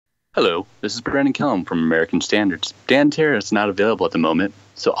Hello, this is Brandon Kellum from American Standards. Dan Terra is not available at the moment,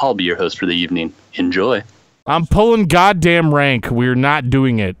 so I'll be your host for the evening. Enjoy. I'm pulling goddamn rank. We're not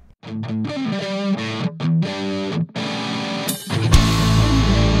doing it.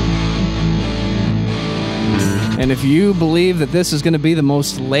 And if you believe that this is going to be the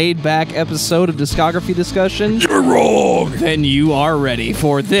most laid-back episode of Discography Discussion, you're wrong. Then you are ready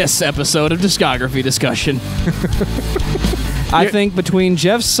for this episode of Discography Discussion. I think between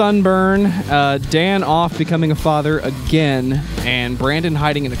Jeff's sunburn, Dan off becoming a father again, and Brandon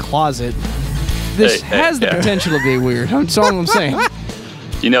hiding in a closet, this has the potential to be weird. That's all I'm saying.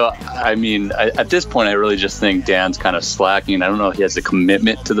 You know, I mean, at this point, I really just think Dan's kind of slacking. I don't know if he has the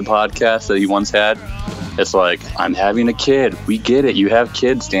commitment to the podcast that he once had. It's like, I'm having a kid. We get it. You have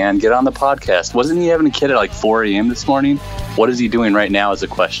kids, Dan. Get on the podcast. Wasn't he having a kid at like 4 a.m. this morning? What is he doing right now is a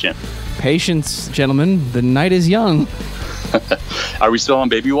question. Patience, gentlemen. The night is young. Are we still on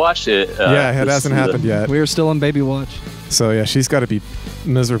baby watch? It hasn't happened yet. We are still on baby watch. So yeah, she's got to be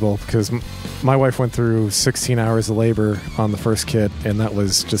miserable because my wife went through 16 hours of labor on the first kid, and that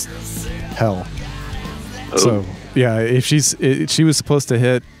was just hell. Oh. So yeah, if she was supposed to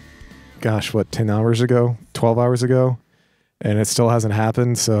hit, 10 hours ago, 12 hours ago, and it still hasn't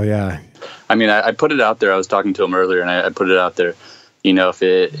happened. So yeah. I mean, I put it out there. I was talking to him earlier, and I put it out there. You know, if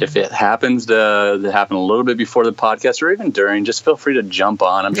it happens to happen a little bit before the podcast or even during, just feel free to jump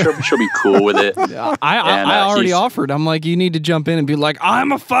on. I'm sure she'll be cool with it. I already offered. I'm like, you need to jump in and be like,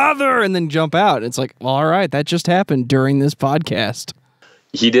 I'm a father, and then jump out. It's like, well, all right, that just happened during this podcast.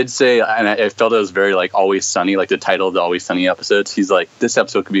 He did say, and I felt it was very like Always Sunny, like the title of the Always Sunny episodes. He's like, this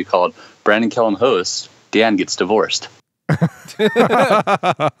episode could be called Brandon Kellum Hosts, Dan Gets Divorced.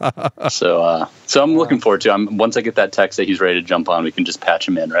 So I'm looking forward to it. Once I get that text that he's ready to jump on, we can just patch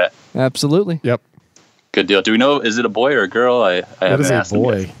him in, right? Absolutely. Yep. Good deal. Do we know, is it a boy or a girl? I haven't asked him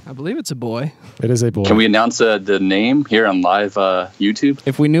yet. I believe it's a boy. It is a boy. Can we announce the name here on live YouTube?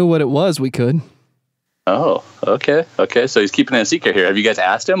 If we knew what it was, we could. Oh, okay. So he's keeping it a secret here. Have you guys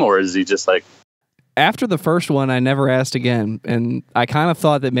asked him, or is he just like... After the first one, I never asked again, and I kind of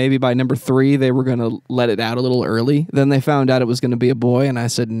thought that maybe by number 3, they were going to let it out a little early. Then they found out it was going to be a boy, and I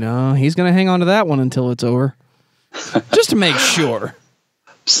said, no, he's going to hang on to that one until it's over. Just to make sure.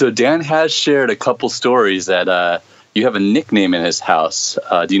 So Dan has shared a couple stories that you have a nickname in his house.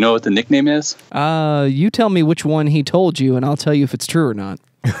 Do you know what the nickname is? You tell me which one he told you, and I'll tell you if it's true or not.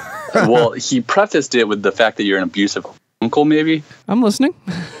 Well, he prefaced it with the fact that you're an abusive uncle, maybe? I'm listening.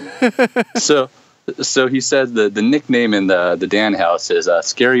 So he says the nickname in the Dan house is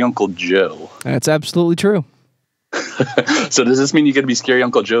Scary Uncle Joe. That's absolutely true. So does this mean you're going to be Scary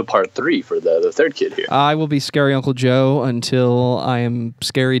Uncle Joe Part 3 for the third kid here? I will be Scary Uncle Joe until I am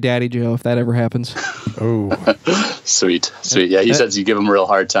Scary Daddy Joe, if that ever happens. Oh. Sweet. Yeah, he says you give him a real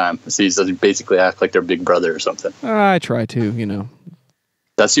hard time. So he says you basically act like their big brother or something. I try to, you know.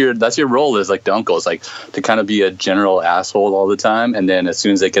 That's your role as like the uncle, is like to kind of be a general asshole all the time, and then as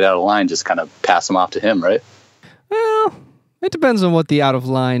soon as they get out of line, just kind of pass them off to him, right? Well, it depends on what the out of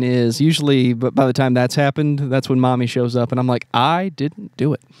line is. Usually, but by the time that's happened, that's when mommy shows up, and I'm like, I didn't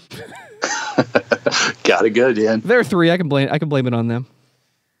do it. Got it good, Dan. They're 3. I can blame it on them.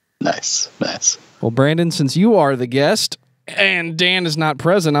 Nice. Well, Brandon, since you are the guest and Dan is not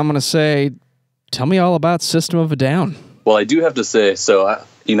present, I'm going to say, tell me all about System of a Down. Well, I do have to say, so,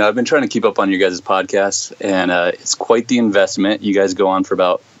 I've been trying to keep up on your guys' podcast, and it's quite the investment. You guys go on for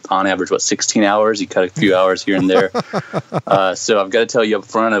about, on average, 16 hours? You cut a few hours here and there. So I've got to tell you up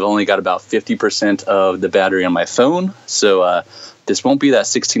front, I've only got about 50% of the battery on my phone. So this won't be that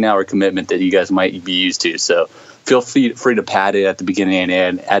 16-hour commitment that you guys might be used to. So feel free to pad it at the beginning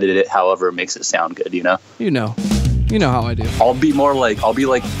and edit it however it makes it sound good, you know? You know how I do. I'll be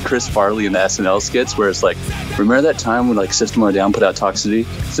like Chris Farley in the SNL skits where it's like, remember that time when like System of a Down put out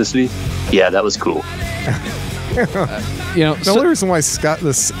Toxicity? Yeah, that was cool. The only reason why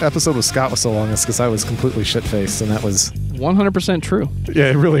this episode with Scott was so long is because I was completely shit-faced, and that was 100% true.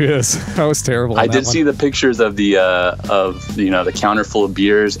 Yeah, it really is. I was terrible. I did see the pictures of the the counter full of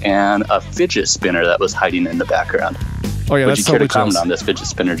beers and a fidget spinner that was hiding in the background. Oh yeah, Would you care to comment on this fidget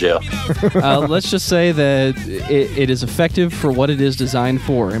spinner, Joe? Let's just say that it is effective for what it is designed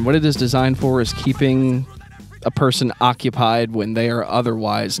for, and what it is designed for is keeping a person occupied when they are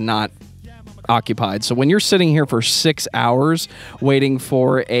otherwise not occupied. So when you're sitting here for 6 hours waiting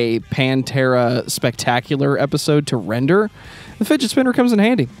for a Pantera Spectacular episode to render, the fidget spinner comes in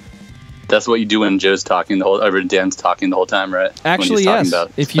handy. That's what you do when Joe's talking or Dan's talking the whole time, right? Actually, yes.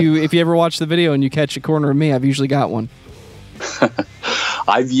 If you ever watch the video and you catch a corner of me, I've usually got one.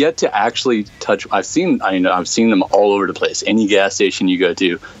 I've yet to actually touch. I've seen them all over the place. Any gas station you go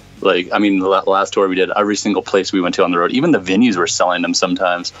to, Like, I mean, the last tour we did, every single place we went to on the road, even the venues were selling them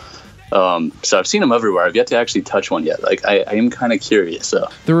sometimes. So I've seen them everywhere. I've yet to actually touch one yet. Like, I am kind of curious. So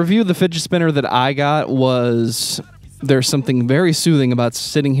the review of the fidget spinner that I got was, there's something very soothing about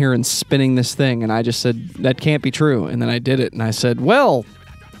sitting here and spinning this thing. And I just said, that can't be true. And then I did it. And I said, well,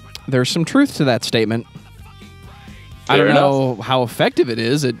 there's some truth to that statement. I don't know how effective it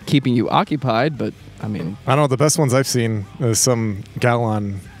is at keeping you occupied, but I mean... I don't know. The best ones I've seen is some gal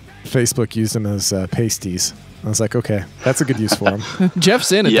on Facebook used them as pasties. I was like, okay, that's a good use for them.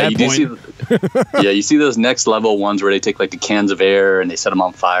 Jeff's in at that point. You see those next level ones where they take like the cans of air and they set them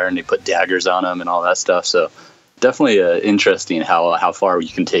on fire and they put daggers on them and all that stuff. So definitely interesting how far you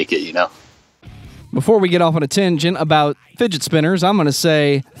can take it, you know. Before we get off on a tangent about fidget spinners, I'm going to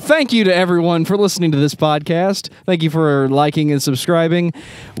say thank you to everyone for listening to this podcast. Thank you for liking and subscribing.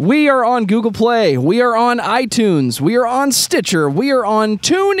 We are on Google Play. We are on iTunes. We are on Stitcher. We are on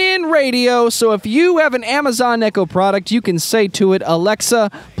TuneIn Radio. So if you have an Amazon Echo product, you can say to it,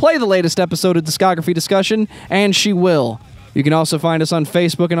 Alexa, play the latest episode of Discography Discussion, and she will. You can also find us on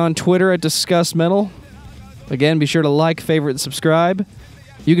Facebook and on Twitter at discussmetal. Again, be sure to like, favorite, and subscribe.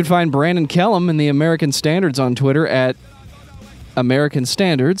 You can find Brandon Kellum in the American Standards on Twitter at American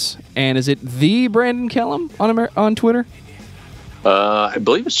Standards. And is it the Brandon Kellum on Twitter? I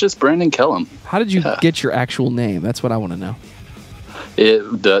believe it's just Brandon Kellum. How did you get your actual name? That's what I want to know.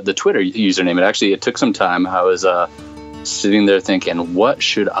 The Twitter username, it took some time. I was sitting there thinking, what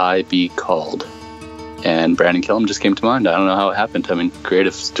should I be called? And Brandon Kellum just came to mind. I don't know how it happened. I mean,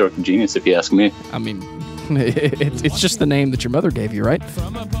 creative stroke of genius, if you ask me. I mean... It's just the name that your mother gave you, right?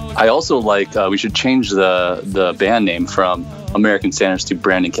 I also like, we should change the band name from American Standards to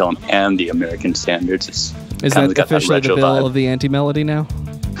Brandon Kellum and the American Standards. Is that officially the bill of the anti-melody now?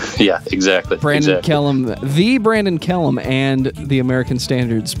 Yeah, exactly. Brandon Kellum, the Brandon Kellum and the American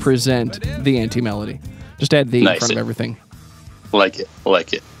Standards present the anti-melody. Just add the in front of everything. Like it.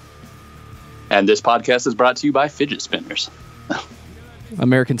 And this podcast is brought to you by fidget spinners.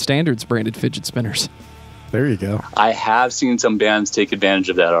 American Standards branded fidget spinners. There you go. I have seen some bands take advantage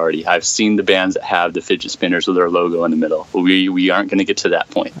of that already. I've seen the bands that have the fidget spinners with their logo in the middle. We aren't going to get to that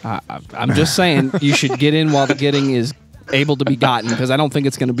point. I'm just saying you should get in while the getting is able to be gotten, because I don't think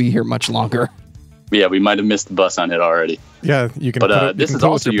it's going to be here much longer. Yeah, we might have missed the bus on it already. Yeah, you can. But this is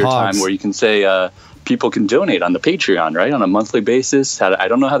also your time where you can say people can donate on the Patreon, right, on a monthly basis. I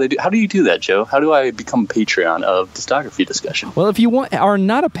don't know how they do. How do you do that, Joe? How do I become a Patreon of Discography Discussion? Well, if you are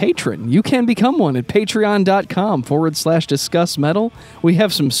not a patron, you can become one at patreon.com/discussmetal. We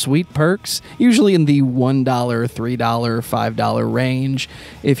have some sweet perks, usually in the $1, $3, $5 range.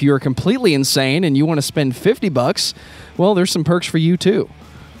 If you're completely insane and you want to spend $50, well, there's some perks for you too.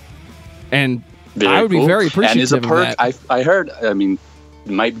 And I would be very appreciative and as a perk, of that. I heard, I mean,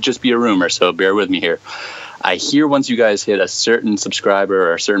 it might just be a rumor, so bear with me here. I hear once you guys hit a certain subscriber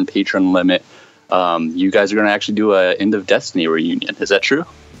or a certain patron limit, you guys are going to actually do a End of Destiny reunion. Is that true?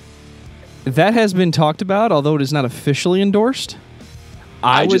 That has been talked about, although it is not officially endorsed.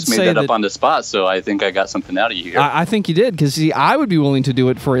 I just made that up on the spot, so I think I got something out of you here. I think you did, because I would be willing to do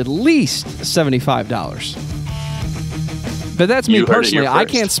it for at least $75. But that's me personally. I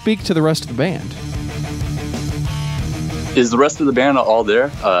can't speak to the rest of the band. Is the rest of the band all there?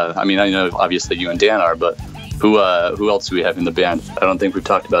 I mean, I know obviously you and Dan are, but who else do we have in the band? I don't think we've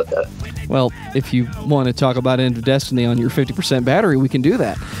talked about that. Well, if you want to talk about End of Destiny on your 50% battery, we can do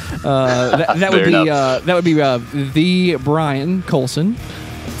that. That would be the Brian Colson,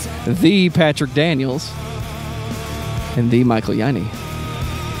 the Patrick Daniels, and the Michael Yanni.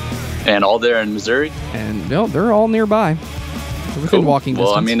 And all there in Missouri? And no, they're all nearby. Within walking distance.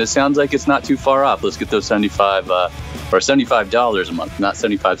 Well, I mean, it sounds like it's not too far off. Let's get those $75 a month, not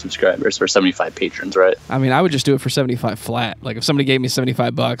 75 subscribers or 75 patrons, right? I mean, I would just do it for 75 flat. Like if somebody gave me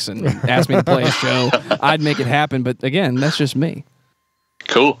 $75 and asked me to play a show, I'd make it happen. But again, that's just me.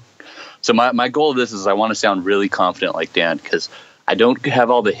 Cool. So my goal of this is I want to sound really confident like Dan, because I don't have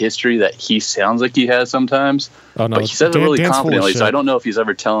all the history that he sounds like he has sometimes. Oh, no. But he says it really confidently, so I don't know if he's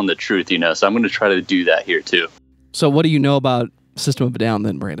ever telling the truth, you know. So I'm going to try to do that here too. So what do you know about System of a Down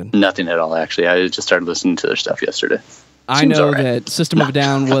then, Brandon? Nothing at all, actually. I just started listening to their stuff yesterday. I know that System of a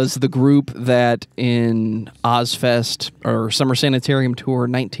Down was the group that in Ozfest or Summer Sanitarium Tour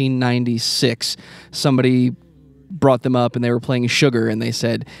 1996, somebody brought them up and they were playing Sugar, and they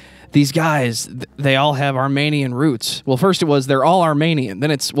said, these guys, they all have Armenian roots. Well, first it was they're all Armenian.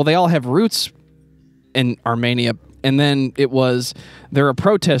 Then it's, well, they all have roots in Armenia. And then it was they're a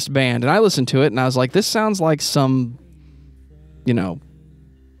protest band. And I listened to it and I was like, this sounds like some, you know,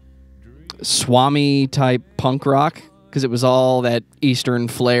 Swami type punk rock. because it was all that Eastern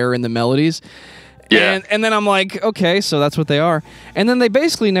flair in the melodies. Yeah. And then I'm like, okay, so that's what they are. And then they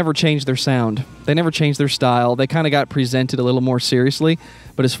basically never changed their sound. They never changed their style. They kind of got presented a little more seriously.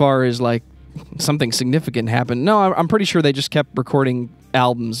 But as far as like something significant happened, no, I'm pretty sure they just kept recording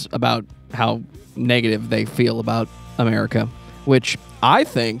albums about how negative they feel about America, which I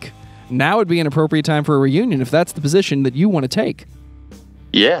think now would be an appropriate time for a reunion if that's the position that you want to take.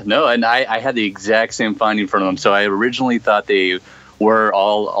 Yeah, no, and I had the exact same finding from them. So I originally thought they were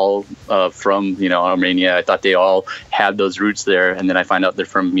all from, Armenia. I thought they all had those roots there, and then I find out they're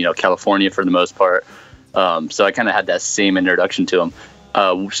from, California for the most part. So I kind of had that same introduction to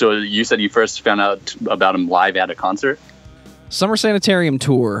them. So you said you first found out about them live at a concert? Summer Sanitarium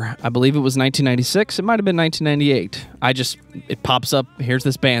Tour. I believe it was 1996. It might have been 1998. It pops up, here's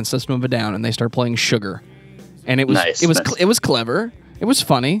this band, System of a Down, and they start playing Sugar. And it was nice. It was clever. It was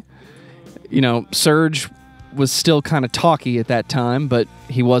funny. Serge was still kind of talky at that time, but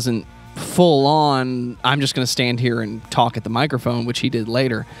he wasn't full on, I'm just going to stand here and talk at the microphone, which he did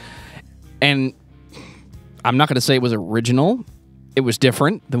later. And I'm not going to say it was original. It was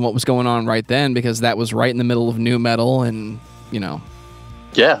different than what was going on right then, because that was right in the middle of nu metal and,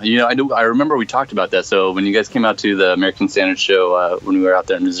 Yeah, I remember we talked about that. So when you guys came out to the American Standard show when we were out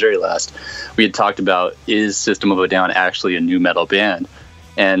there in Missouri last, we had talked about, is System of a Down actually a nu metal band?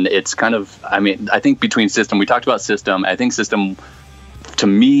 And it's kind of, I think between System, we talked about System. I think System, to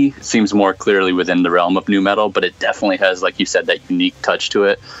me, seems more clearly within the realm of nu metal, but it definitely has, like you said, that unique touch to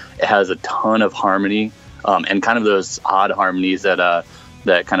it. It has a ton of harmony and kind of those odd harmonies that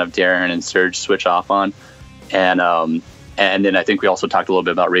kind of Darren and Serge switch off on. And then I think we also talked a little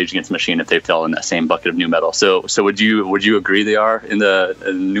bit about Rage Against the Machine, if they fell in that same bucket of nu metal. So would you agree they are in the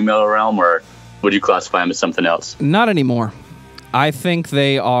nu metal realm, or would you classify them as something else? Not anymore. I think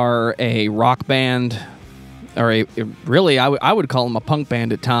they are a rock band, or I would call them a punk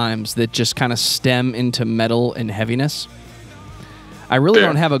band at times, that just kind of stem into metal and heaviness. I really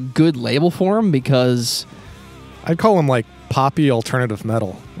don't have a good label for them, because I'd call them like poppy alternative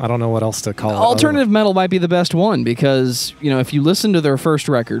metal. I don't know what else to call it. Alternative metal might be the best one, because, if you listen to their first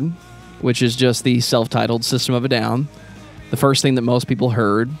record, which is just the self-titled System of a Down, the first thing that most people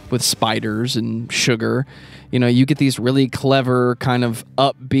heard with Spiders and Sugar, you get these really clever kind of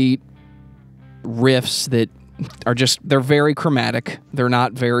upbeat riffs that are they're very chromatic. They're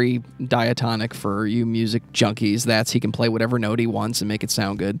not very diatonic for you music junkies. He can play whatever note he wants and make it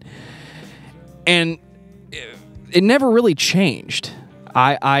sound good. And it never really changed.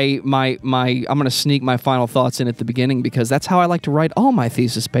 I'm going to sneak my final thoughts in at the beginning, because that's how I like to write all my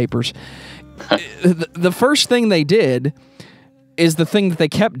thesis papers. The first thing they did is the thing that they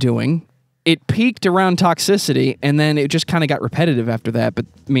kept doing. It peaked around Toxicity, and then it just kind of got repetitive after that. But,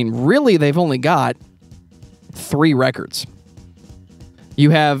 really, they've only got 3 records. You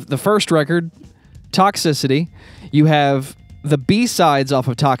have the first record, Toxicity. You have the B-sides off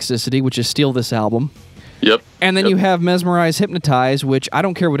of Toxicity, which is Steal This Album. Yep. And then you have Mesmerize, Hypnotize, which I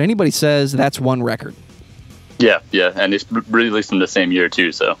don't care what anybody says, that's one record. Yeah, and it's released in the same year,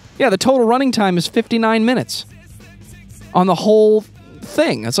 too, so. Yeah, the total running time is 59 minutes on the whole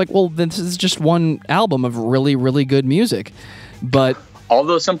thing. It's like, well, this is just one album of really, really good music. But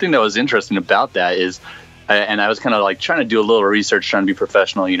although something that was interesting about that is, and I was kind of like trying to do a little research, trying to be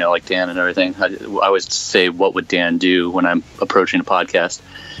professional, like Dan and everything. I always say, what would Dan do when I'm approaching a podcast?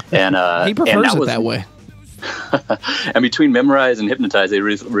 And he prefers it that way. And between Memorize and Hypnotize, they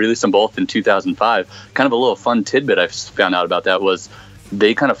released them both in 2005. Kind of a little fun tidbit I found out about that was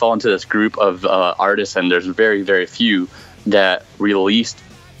they kind of fall into this group of artists, and there's very, very few that released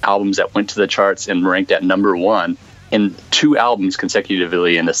albums that went to the charts and ranked at number 1 in 2 albums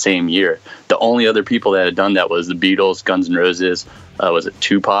consecutively in the same year. The only other people that had done that was the Beatles, Guns N' Roses, was it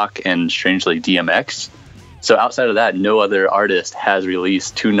Tupac, and strangely DMX. So outside of that, no other artist has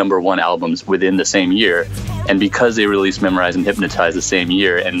released 2 number 1 albums within the same year. And because they released Memorize and Hypnotize the same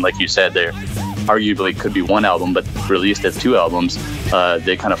year, and like you said, they're arguably could be 1 album, but released as 2 albums,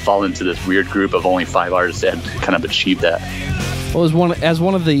 they kind of fall into this weird group of only 5 artists that kind of achieved that. Well, as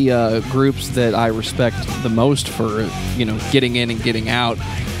one of the groups that I respect the most for, getting in and getting out,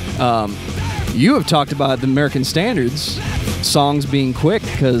 you have talked about the American Standards songs being quick,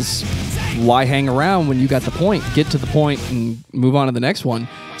 because why hang around when you got the point? Get to the point and move on to the next one.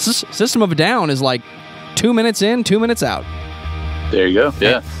 System of a Down is like 2 minutes in, 2 minutes out. There you go.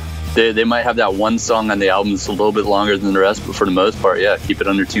 Yeah. They might have that one song on the album that's a little bit longer than the rest, but for the most part, yeah, keep it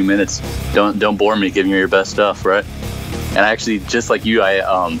under 2 minutes. Don't bore me giving you your best stuff, right? And actually, just like you,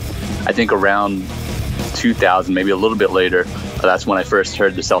 I think around 2000, maybe a little bit later, that's when I first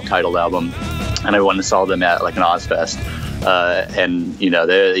heard the self-titled album. and I went and saw them at like an Ozfest. And you know,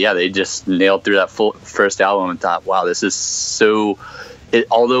 they just nailed through that full first album and thought, wow, this is so.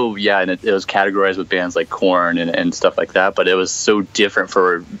 Although and it was categorized with bands like Korn and stuff like that, but it was so different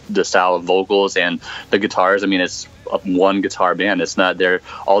for the style of vocals and the guitars. I mean, it's one guitar band. It's not there.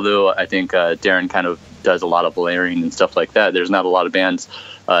 Although I think Darren kind of does a lot of layering and stuff like that. There's not a lot of bands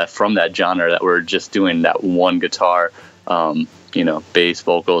from that genre that were just doing that one guitar, bass,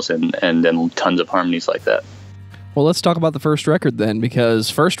 vocals, and then tons of harmonies like that. Well, let's talk about the first record then, because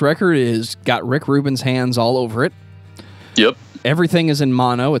first record is got Rick Rubin's hands all over it. Yep. Everything is in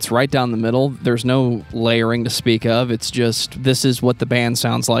mono. It's right down the middle. There's no layering to speak of. It's just, this is what the band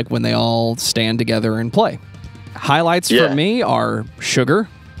sounds like when they all stand together and play. Highlights for me are Sugar,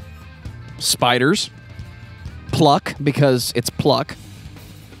 Spiders, Pluck, because it's Pluck,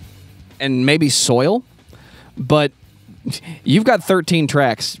 and maybe Soil. But you've got 13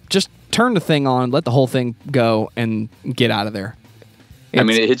 tracks. Just turn the thing on, let the whole thing go, and get out of there. I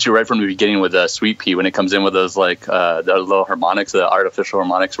mean, it hits you right from the beginning with Sweet Pea when it comes in with those like the low harmonics, the artificial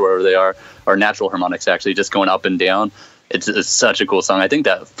harmonics, wherever they are, or natural harmonics actually, just going up and down. It's such a cool song. I think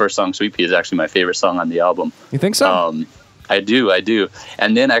that first song, Sweet Pea, is actually my favorite song on the album. You think so? I do.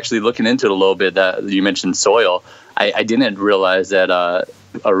 And then actually looking into it a little bit, that you mentioned Soil, I didn't realize that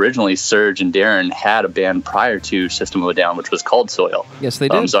originally Serge and Darren had a band prior to System of a Down, which was called Soil. Yes, they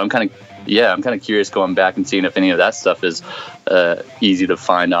did. So I'm kind of curious going back and seeing if any of that stuff is easy to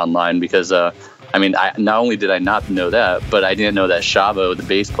find online, because not only did I not know that, but I didn't know that Shavo, the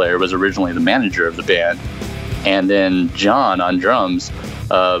bass player, was originally the manager of the band. And then John on drums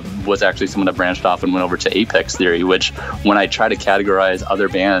was actually someone that branched off and went over to Apex Theory, which when I try to categorize other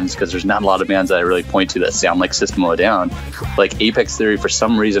bands, because there's not a lot of bands that I really point to that sound like System of a Down, like Apex Theory for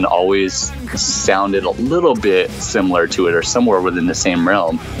some reason always sounded a little bit similar to it or somewhere within the same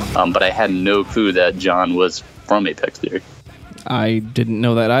realm. But I had no clue that John was from Apex Theory. I didn't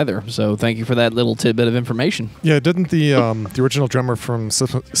know that either, so thank you for that little tidbit of information. Yeah, didn't the original drummer from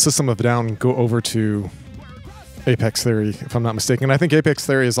System of a Down go over to Apex Theory, if I'm not mistaken? I think Apex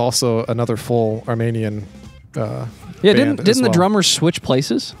Theory is also another full Armenian band. Didn't the drummers switch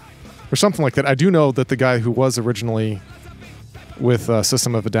places? Or something like that. I do know that the guy who was originally with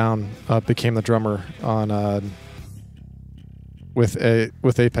System of a Down became the drummer on with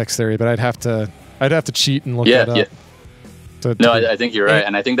Apex Theory, but I'd have to cheat and look that up. Yeah. I think you're right,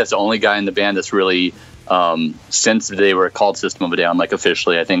 and I think that's the only guy in the band that's really since they were called System of a Down, like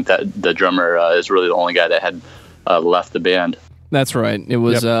officially. I think that the drummer is really the only guy that had left the band. That's right. It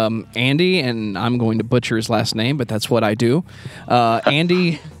was Andy, and I'm going to butcher his last name, but that's what I do.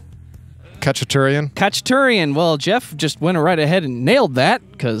 Andy Khachaturian. Well, Jeff just went right ahead and nailed that,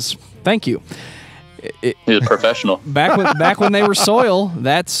 because thank you. He was professional. Back when they were Soil,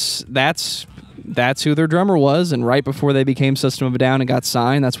 that's who their drummer was, and right before they became System of a Down and got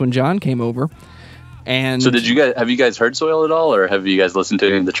signed, that's when John came over. And so have you guys heard Soil at all, or have you guys listened to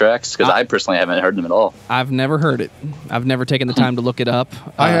any of the tracks? Because I personally haven't heard them at all. I've never heard it. I've never taken the time to look it up.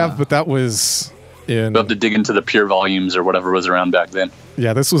 I have, but that was in... We'll have to dig into the pure volumes or whatever was around back then.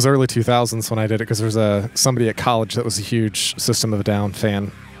 Yeah, this was early 2000s when I did it, because there was somebody at college that was a huge System of a Down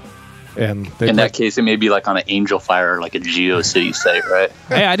fan. And in that case, it may be like on an Angel Fire, like a GeoCity site, right?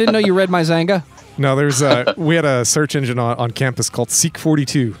 Hey, I didn't know you read my Zanga. No, we had a search engine on campus called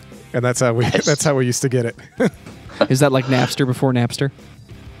Seek42, and that's how we used to get it. Is that like Napster before Napster?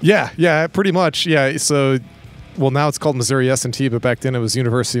 Yeah, pretty much. Yeah, so now it's called Missouri S&T, but back then it was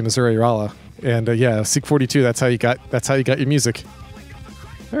University of Missouri Rolla, and Seek42. That's how you got your music.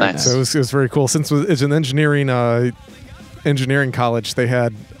 Nice. So it was very cool. Since it's an engineering college, they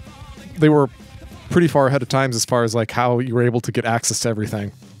were pretty far ahead of times as far as like how you were able to get access to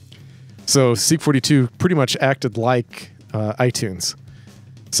everything. So Seek42 pretty much acted like iTunes.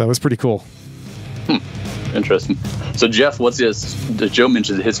 So it was pretty cool. Interesting. So Jeff, Joe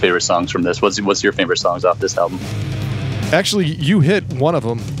mentioned his favorite songs from this. What's your favorite songs off this album? Actually, you hit one of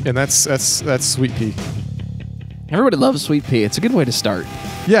them, and that's Sweet Pea. Everybody loves Sweet Pea. It's a good way to start.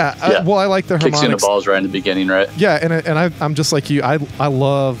 Yeah. I like the harmonics. Kicks you in the balls right in the beginning, right? Yeah, and I'm just like you. I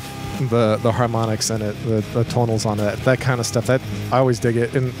love the harmonics in it, the tonals on it, that kind of stuff. That I always dig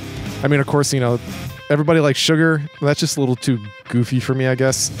it. And I mean, of course, everybody likes Sugar. That's just a little too goofy for me, I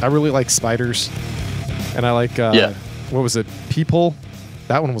guess. I really like Spiders, and I like what was it, Peephole?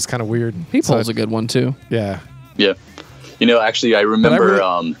 That one was kind of weird. Peephole's a good one too. Yeah. Actually, I remember.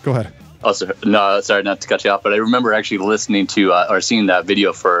 Go ahead. Also, no, sorry, not to cut you off, but I remember actually listening to or seeing that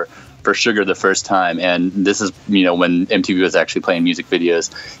video for for Sugar the first time, and this is when MTV was actually playing music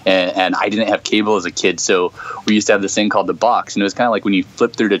videos, and I didn't have cable as a kid, so we used to have this thing called the box, and it was kind of like when you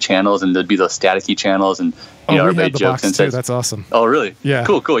flip through the channels and there'd be those staticky channels, and everybody jokes and says, "That's awesome." Oh, really? Yeah.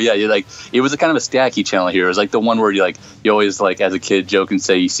 Cool. Yeah, you like it was a kind of a staticky channel here. It was like the one where you always like as a kid joke and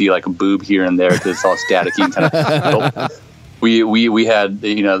say you see like a boob here and there because it's all staticky and kind of. We had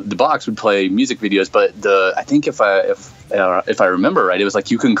the box would play music videos, but I think if I remember right, it was like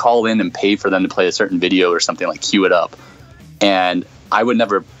you can call in and pay for them to play a certain video or something, like queue it up, and I would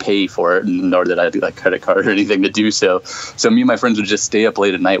never pay for it, nor did I do like credit card or anything to do so. So me and my friends would just stay up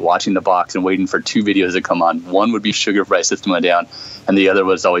late at night watching the box and waiting for 2 videos to come on. One would be Sugar by System of a Down, and the other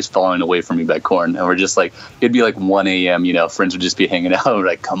was Always Falling Away From Me by Korn. And we're just like, it'd be like 1 a.m., friends would just be hanging out. And we're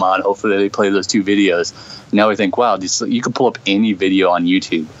like, come on, hopefully they play those 2 videos. Now we think, wow, you could pull up any video on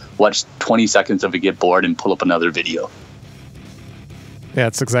YouTube, watch 20 seconds of it, get bored, and pull up another video. Yeah,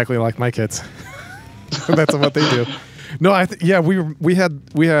 it's exactly like my kids. That's what they do. No, we had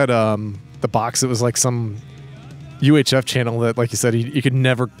the box. It was like some UHF channel that, like you said, you could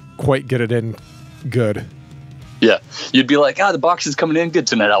never quite get it in good. Yeah, you'd be like, the box is coming in good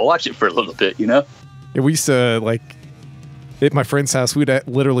tonight. I'll watch it for a little bit, Yeah, we used to at my friend's house. We'd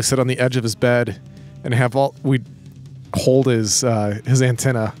literally sit on the edge of his bed and we'd hold his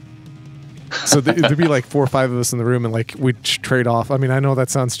antenna. So there'd be like 4 or 5 of us in the room, and we'd trade off. I mean, I know that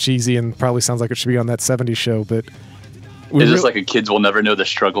sounds cheesy and probably sounds like it should be on that 70s show, but. It's just like a kids will never know the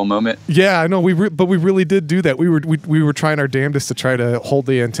struggle moment. Yeah, I know. But we really did do that. We were trying our damnedest to try to hold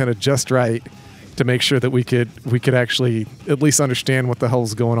the antenna just right to make sure that we could actually at least understand what the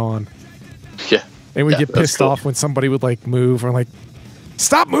hell's going on. Yeah. And we'd get pissed off when somebody would move, or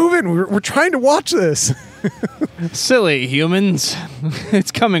stop moving. We're trying to watch this. Silly humans.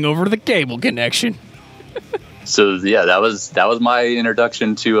 It's coming over the cable connection. So yeah, that was my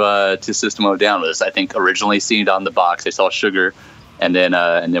introduction to System of a Down. Was I think originally seen it on the box. I saw Sugar, and then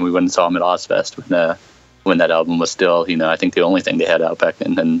we went and saw them at Ozfest when that album was still I think the only thing they had out back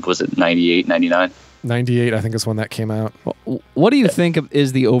then. And was it 98, 99? 98, I think is when that came out. What do you think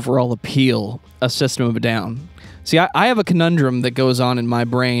is the overall appeal of System of a Down? See, I have a conundrum that goes on in my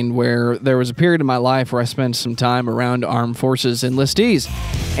brain where there was a period in my life where I spent some time around armed forces enlistees,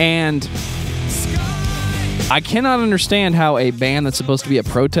 and I cannot understand how a band that's supposed to be a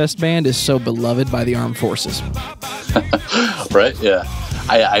protest band is so beloved by the armed forces. Right? Yeah.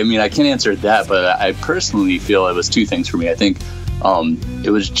 I mean, I can't answer that, but I personally feel it was 2 things for me. I think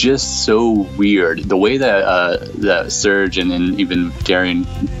it was just so weird. The way that Serge and then even Darian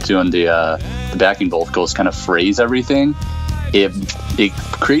doing the backing vocals kind of phrase everything, it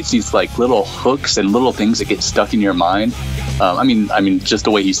creates these little hooks and little things that get stuck in your mind. I mean, just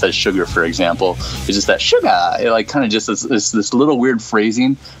the way he says sugar, for example, is just that sugar. It kind of just this little weird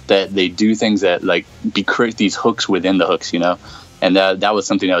phrasing that they do things that create these hooks within the hooks, And that was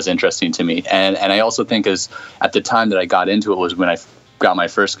something that was interesting to me. And I also think at the time that I got into it was when I got my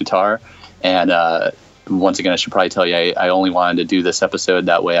first guitar. And once again, I should probably tell you, I only wanted to do this episode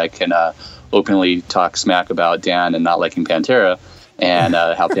that way I can openly talk smack about Dan and not liking Pantera. And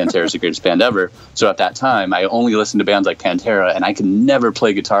how Pantera is the greatest band ever. So at that time, I only listened to bands like Pantera, and I could never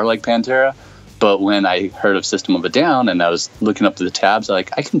play guitar like Pantera. But when I heard of System of a Down and I was looking up to the tabs, I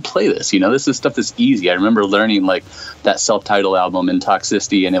can play this. This is stuff that's easy. I remember learning that self-titled album and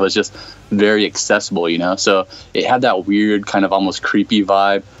Toxicity, and it was just very accessible. So it had that weird kind of almost creepy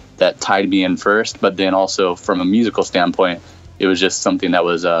vibe that tied me in first. But then also from a musical standpoint, it was just something that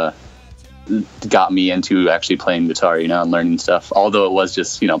was got me into actually playing guitar, and learning stuff. Although it was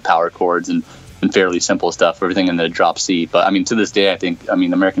just, power chords and fairly simple stuff, everything in the drop C. But I mean, to this day, I think,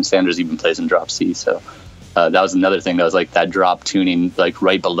 American Standards even plays in drop C. So that was another thing that was that drop tuning,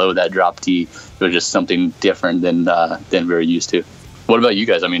 right below that drop D. It was just something different than we're used to. What about you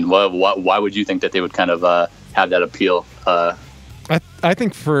guys? I mean, why would you think that they would kind of have that appeal? I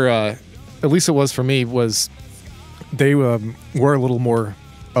think for, at least it was for me, was they were a little more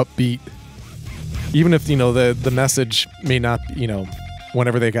upbeat. Even if, the message may not,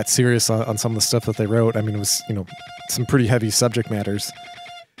 whenever they got serious on some of the stuff that they wrote, it was, some pretty heavy subject matters.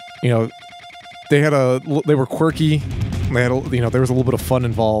 They were quirky. They had, there was a little bit of fun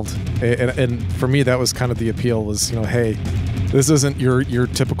involved. And for me, that was kind of the appeal was, hey, this isn't your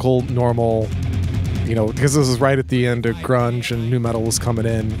typical normal, because this was right at the end of grunge and new metal was coming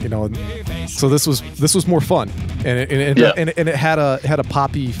in, So this was more fun, and it had a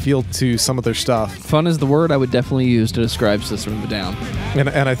poppy feel to some of their stuff. Fun is the word I would definitely use to describe System of a Down.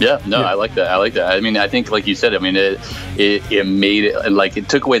 I like that. I mean, I think like you said, I mean, it made it like it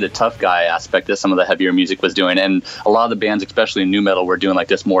took away the tough guy aspect that some of the heavier music was doing, and a lot of the bands, especially in nu metal, were doing like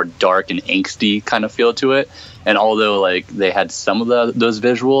this more dark and angsty kind of feel to it. And although like they had some of those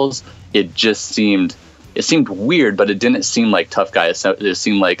visuals, it seemed weird, but it didn't seem like tough guy. It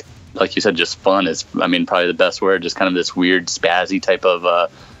seemed like you said, just fun is, I mean, probably the best word. Just kind of this weird spazzy type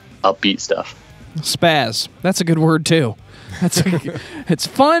of upbeat stuff. Spaz. That's a good word too. It's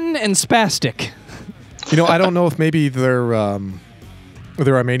fun and spastic. You know, I don't know if maybe their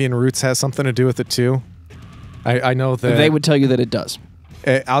Armenian roots has something to do with it too. I know that they would tell you that it does.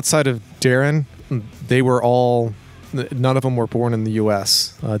 Outside of Darren, they were all. None of them were born in the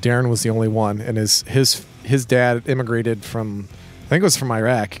U.S. Darren was the only one, and his dad immigrated from, I think it was from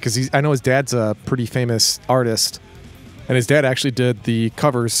Iraq, because I know his dad's a pretty famous artist, and his dad actually did the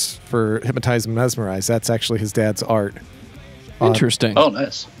covers for Hypnotize and Mesmerize. That's actually his dad's art. Interesting. Oh,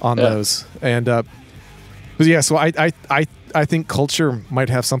 nice. On those, and but yeah, so I think culture might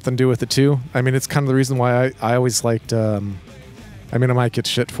have something to do with it too. I mean, it's kind of the reason why I always liked. I mean, I might get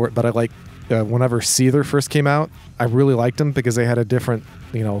shit for it, but I like. Whenever Seether first came out, I really liked them because they had a different,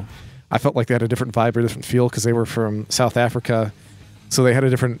 I felt like they had a different vibe or different feel because they were from South Africa. So they had a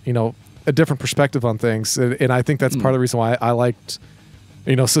different perspective on things. And I think that's part of the reason why I liked,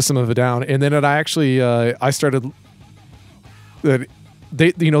 System of a Down. And then I started,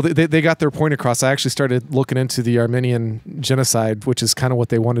 they got their point across. I actually started looking into the Armenian genocide, which is kind of what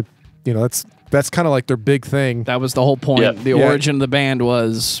they wanted. That's kind of like their big thing. That was the whole point. Yeah. The origin of the band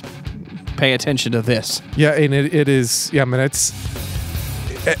was... pay attention to this. Yeah, and it is. Yeah, I mean, it's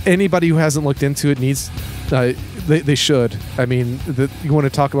anybody who hasn't looked into it needs. They should. I mean, you want to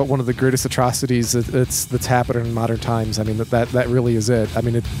talk about one of the greatest atrocities that's happened in modern times. I mean, that really is it. I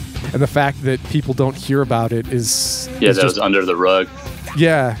mean, and the fact that people don't hear about it is that was under the rug.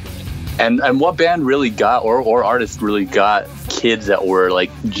 Yeah. And what band really got, or artist really got kids that were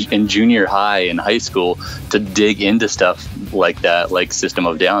like in junior high and high school to dig into stuff like that, like System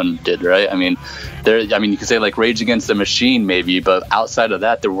of a Down did, right? I mean, you could say like Rage Against the Machine maybe, but outside of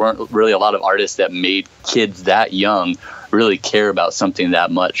that, there weren't really a lot of artists that made kids that young really care about something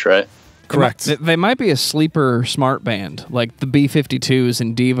that much, right? Correct. They might be a sleeper smart band. Like the B-52s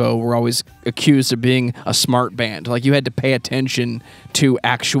and Devo were always accused of being a smart band. Like you had to pay attention to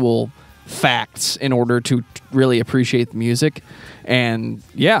actual facts in order to really appreciate the music. And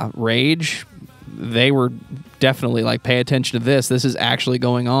yeah, Rage, they were definitely like, pay attention to this. This is actually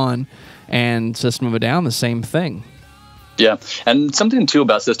going on. And System of a Down, the same thing. Yeah. And something too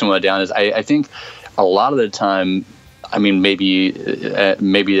about System of a Down is I think a lot of the time, I mean, maybe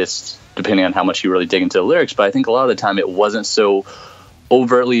it's depending on how much you really dig into the lyrics, but I think a lot of the time it wasn't so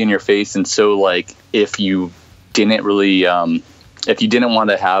overtly in your face. And so like, if you didn't really, if you didn't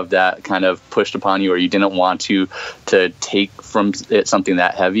want to have that kind of pushed upon you, or you didn't want to take from it something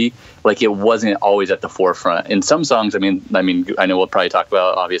that heavy, like it wasn't always at the forefront. In some songs, I mean, I know we'll probably talk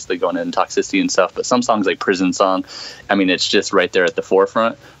about obviously going into toxicity and stuff, but some songs like Prison Song, I mean, it's just right there at the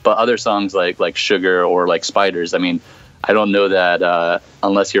forefront. But other songs like Sugar or like Spiders, I mean, I don't know that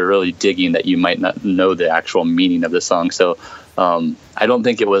unless you're really digging that you might not know the actual meaning of the song. So I don't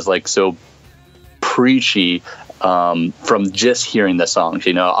think it was like so preachy from just hearing the songs.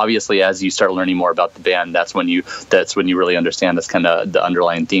 Obviously as you start learning more about the band, that's when you really understand that's kind of the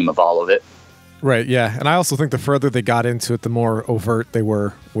underlying theme of all of it. Right. Yeah. And I also think the further they got into it, the more overt they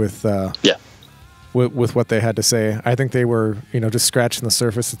were with what they had to say. I think they were, just scratching the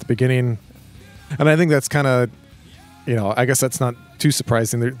surface at the beginning. And I think that's kind of, I guess that's not too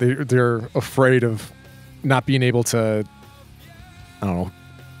surprising. They're afraid of not being able to, I don't know,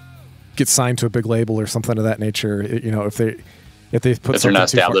 get signed to a big label or something of that nature. If they're not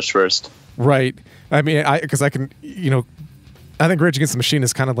established first, right? I mean, I think Rage Against the Machine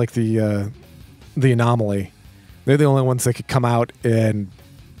is kind of like the anomaly. They're the only ones that could come out and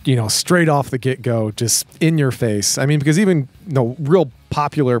straight off the get go, just in your face. I mean, because even real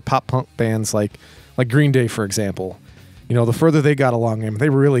popular pop punk bands like Green Day, for example. The further they got along, they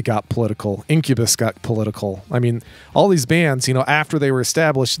really got political. Incubus got political. I mean, all these bands, after they were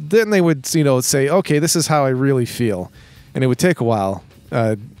established, then they would, say, okay, this is how I really feel. And it would take a while.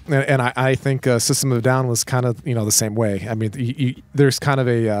 And I think System of a Down was kind of, the same way. I mean, there's kind of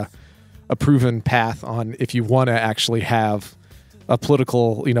a proven path on if you want to actually have a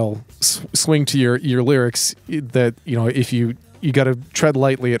political, swing to your lyrics that, if you got to tread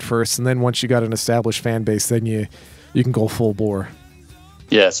lightly at first. And then once you got an established fan base, then you can go full bore.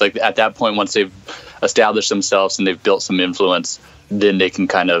 Yeah, it's like at that point, once they've established themselves and they've built some influence, then they can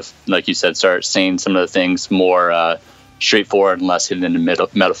kind of, like you said, start saying some of the things more straightforward and less hidden in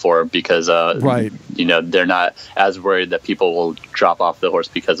metaphor, because they're not as worried that people will drop off the horse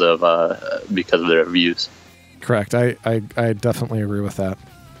because of their views. Correct. I definitely agree with that.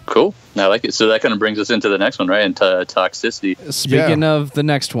 Cool. I like it. So that kind of brings us into the next one, right? Into toxicity. Speaking of the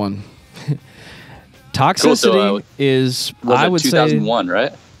next one, toxicity cool. is, I would 2001, say,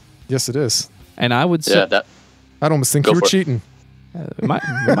 right? Yes, it is. And I would say I'd almost think you were cheating. It might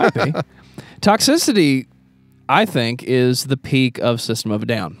be. Toxicity, I think, is the peak of System of a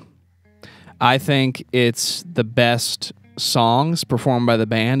Down. I think it's the best songs performed by the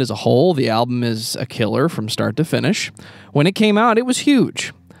band as a whole. The album is a killer from start to finish. When it came out, it was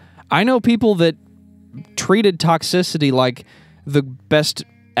huge. I know people that treated Toxicity like the best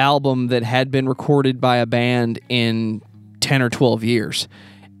album that had been recorded by a band in 10 or 12 years.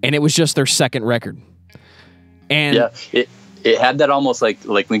 And it was just their second record. And yeah, it had that almost like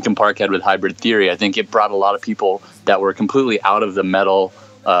Linkin Park had with Hybrid Theory. I think it brought a lot of people that were completely out of the metal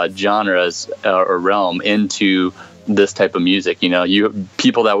genres or realm into this type of music.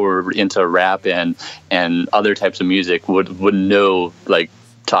 People that were into rap and other types of music would know like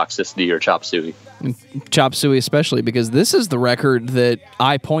Toxicity or Chop Suey. Chop Suey especially, because this is the record that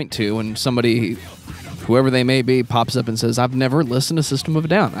I point to when somebody, whoever they may be, pops up and says, I've never listened to System of a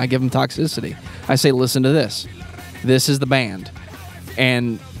Down. I give them Toxicity. I say, listen to this. This is the band.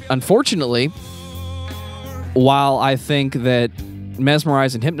 And unfortunately, while I think that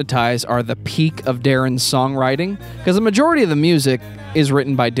Mesmerize and Hypnotize are the peak of Darren's songwriting, because the majority of the music is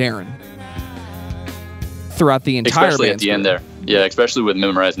written by Darren throughout the entire band. Especially at the end there. Yeah, especially with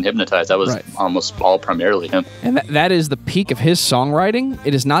Memorize and Hypnotize. That was almost all primarily him. And that is the peak of his songwriting.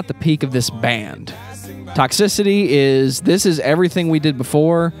 It is not the peak of this band. Toxicity this is everything we did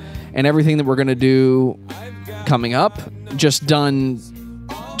before and everything that we're going to do coming up. Just turn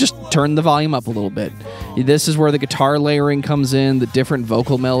the volume up a little bit. This is where the guitar layering comes in, the different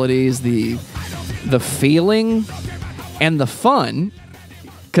vocal melodies, the feeling, and the fun.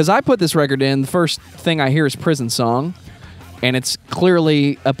 Because I put this record in, the first thing I hear is Prison Song, and it's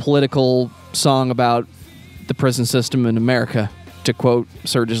clearly a political song about the prison system in America, to quote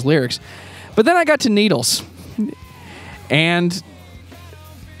Surge's lyrics. But then I got to Needles, and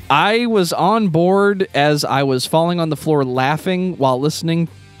I was on board as I was falling on the floor laughing while listening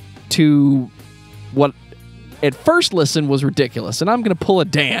to what at first listen was ridiculous. And I'm going to pull a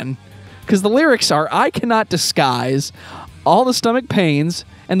Dan, because the lyrics are, I cannot disguise all the stomach pains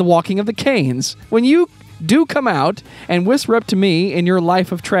and the walking of the canes when you do come out and whisper up to me in your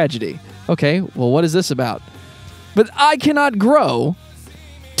life of tragedy. Okay, well, what is this about? But I cannot grow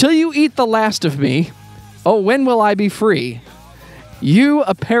till you eat the last of me. Oh, when will I be free? You,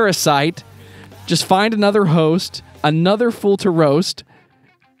 a parasite, just find another host, another fool to roast,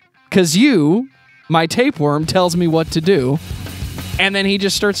 'cause you, my tapeworm, tells me what to do. And then he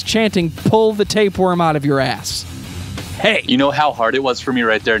just starts chanting, pull the tapeworm out of your ass. Hey. You know how hard it was for me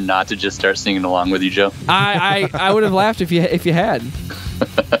right there not to just start singing along with you, Joe? I would have laughed if you had.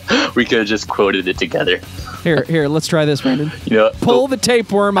 We could have just quoted it together. Here, let's try this, Brandon. Pull the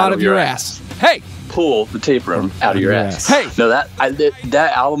tapeworm out of your ass. Hey. Pull the tapeworm out of your ass. Hey. No,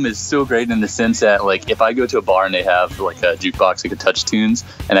 that album is so great in the sense that, like, if I go to a bar and they have like a jukebox, like a touch tunes,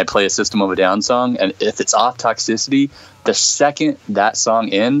 and I play a System of a Down song, and if it's off Toxicity, the second that song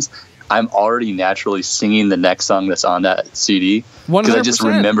ends, I'm already naturally singing the next song that's on that CD, because I just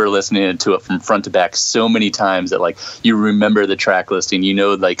remember listening to it from front to back so many times that, like, you remember the track listing,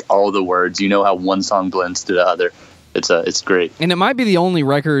 like all the words, how one song blends to the other. It's great. And it might be the only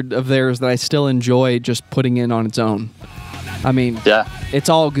record of theirs that I still enjoy just putting in on its own. I mean, it's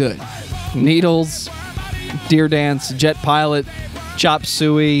all good. Needles, Deer Dance, Jet Pilot, Chop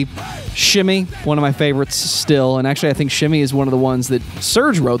Suey, Shimmy, one of my favorites still. And actually, I think Shimmy is one of the ones that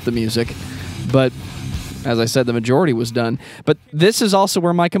Surge wrote the music. But as I said, the majority was done. But this is also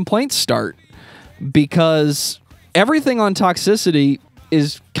where my complaints start, because everything on Toxicity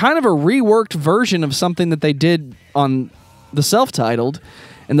is kind of a reworked version of something that they did on the self-titled.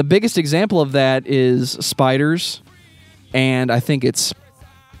 And the biggest example of that is Spiders. And I think is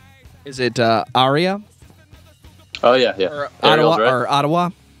it Aria? Oh, yeah. Or Ottawa,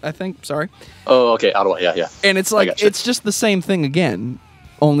 I think. Sorry. Oh, okay. Ottawa. Yeah. And it's like, it's just the same thing again,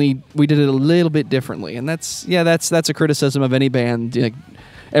 only we did it a little bit differently. And that's a criticism of any band. Like,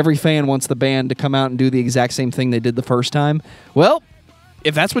 every fan wants the band to come out and do the exact same thing they did the first time. Well,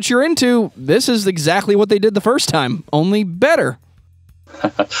 if that's what you're into, this is exactly what they did the first time, only better.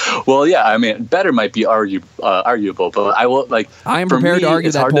 Well, yeah, I mean, better might be arguable, but I will like. I am prepared to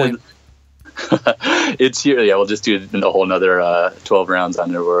argue that point. It's here. Yeah, we'll just do a whole nother 12 rounds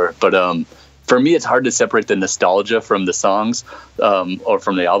on it. But for me, it's hard to separate the nostalgia from the songs or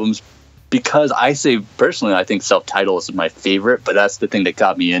from the albums, because I say personally, I think Self-Titled is my favorite, but that's the thing that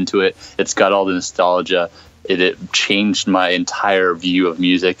got me into it. It's got all the nostalgia. It changed my entire view of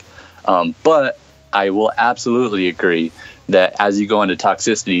music. But I will absolutely agree that as you go into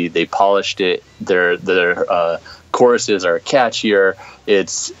Toxicity, they polished it. Their choruses are catchier.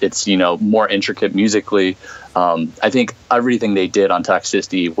 It's more intricate musically. I think everything they did on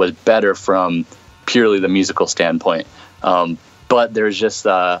Toxicity was better from purely the musical standpoint. But there's just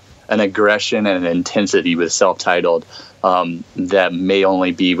an aggression and an intensity with Self-Titled that may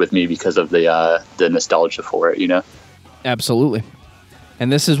only be with me because of the nostalgia for it. Absolutely.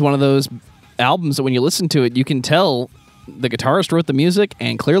 And this is one of those albums that when you listen to it, you can tell the guitarist wrote the music,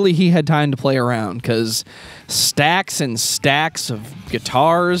 and clearly he had time to play around, because stacks and stacks of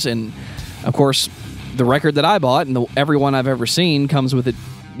guitars, and of course the record that I bought and every one I've ever seen comes with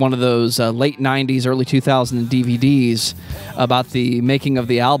one of those late 90s, early 2000s DVDs about the making of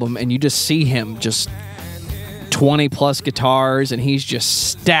the album, and you just see him just 20 plus guitars, and he's just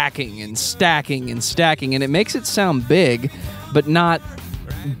stacking and stacking and stacking, and it makes it sound big, but not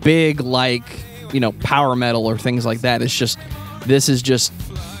big like power metal or things like that. This is just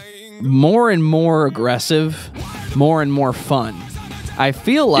more and more aggressive, more and more fun. I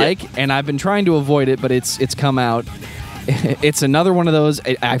feel like, and I've been trying to avoid it, but it's come out. It's another one of those.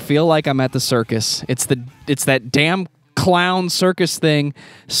 I feel like I'm at the circus. It's that damn clown circus thing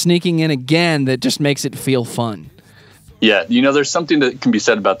sneaking in again that just makes it feel fun. Yeah, there's something that can be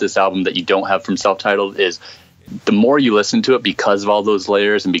said about this album that you don't have from Self-Titled is the more you listen to it, because of all those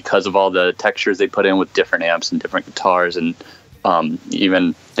layers and because of all the textures they put in with different amps and different guitars and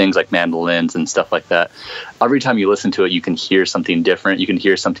even things like mandolins and stuff like that. Every time you listen to it, you can hear something different. You can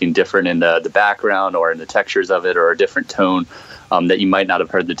hear something different in the background or in the textures of it, or a different tone that you might not have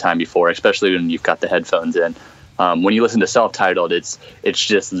heard the time before, especially when you've got the headphones in. When you listen to Self-Titled, it's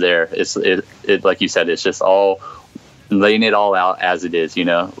just there. It like you said, it's just all laying it all out as it is,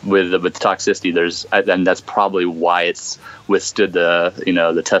 with Toxicity. And that's probably why it's withstood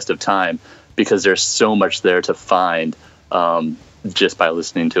the test of time, because there's so much there to find just by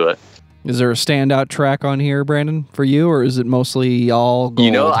listening to it. Is there a standout track on here, Brandon, for you, or is it mostly all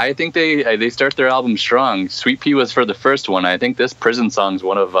gold? I think they start their album strong. Sweet Pea was for the first one. I think this Prison Song's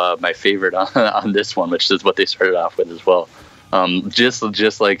one of my favorite on this one, which is what they started off with as well.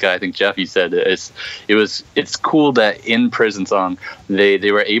 Just like I think Jeff, you said, it's cool that in Prison Song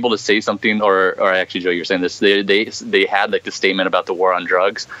they were able to say something, or actually Joe, you're saying this, they had like the statement about the war on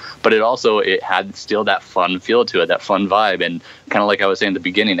drugs, but it had still that fun feel to it, that fun vibe, and kind of like I was saying at the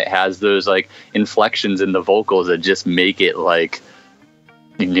beginning, it has those like inflections in the vocals that just make it like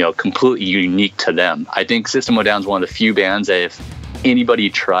completely unique to them. I think System of a Down is one of the few bands that if anybody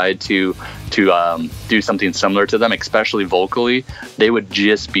tried to do something similar to them, especially vocally, they would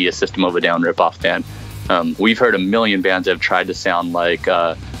just be a System of a Down ripoff band. We've heard a million bands that have tried to sound like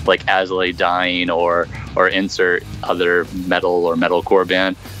As I Lay Dying or insert other metal or metalcore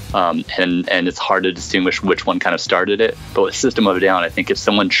band, and it's hard to distinguish which one kind of started it. But with System of a Down, I think if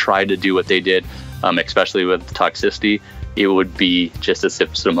someone tried to do what they did, especially with Toxicity, it would be just a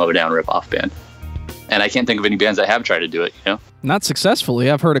System of a Down ripoff band. And I can't think of any bands that have tried to do it, Not successfully.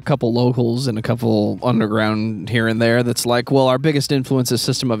 I've heard a couple locals and a couple underground here and there that's like, well, our biggest influence is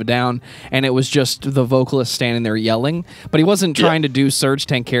System of a Down, and it was just the vocalist standing there yelling. But he wasn't trying to do Serge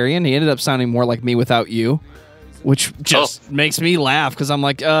Tankian. He ended up sounding more like Me Without You, which just makes me laugh, because I'm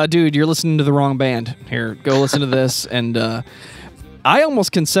like, dude, you're listening to the wrong band. Here, go listen to this. And I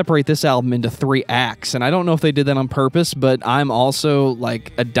almost can separate this album into 3 acts, and I don't know if they did that on purpose, but I'm also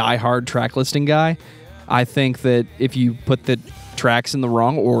like a diehard track listing guy. I think that if you put the tracks in the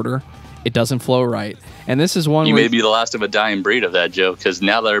wrong order, it doesn't flow right. And this is one you may be the last of a dying breed of that, Joe, because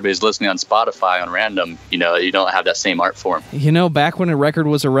now that everybody's listening on Spotify on random, you don't have that same art form. Back when a record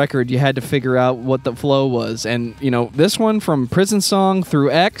was a record, you had to figure out what the flow was. And, this one from Prison Song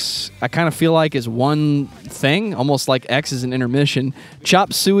through X, I kind of feel like is one thing, almost like X is an intermission.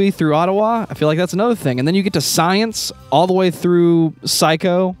 Chop Suey through Ottawa, I feel like that's another thing. And then you get to Science all the way through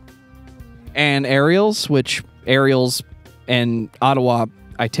Psycho and Aerials, which Aerials and Ottawa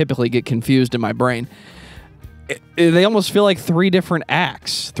I typically get confused in my brain. They almost feel like 3 different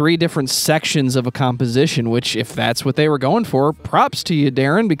acts, 3 different sections of a composition, which if that's what they were going for, props to you,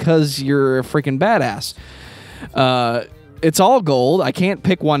 Darren, because you're a freaking badass. It's all gold. I can't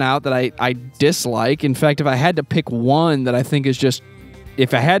pick one out that I dislike. In fact, if I had to pick one that I think is just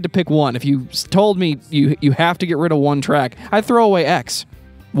if I had to pick one, if you told me you have to get rid of one track, I'd throw away X.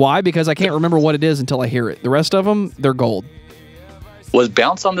 Why? Because I can't remember what it is until I hear it. The rest of them, they're gold. Was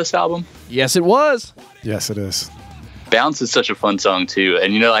Bounce on this album? Yes, it was. Yes, it is. Bounce is such a fun song too,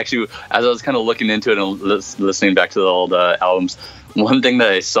 and actually, as I was kind of looking into it and listening back to the old albums, one thing that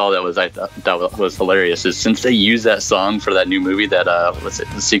I saw that was hilarious is since they used that song for that new movie that what's it,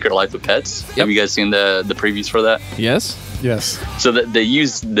 The Secret Life of Pets. Yep. Have you guys seen the previews for that? Yes. Yes. So they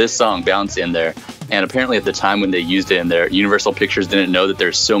used this song Bounce in there, and apparently at the time when they used it in there, Universal Pictures didn't know that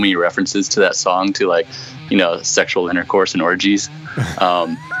there's so many references to that song to sexual intercourse and orgies.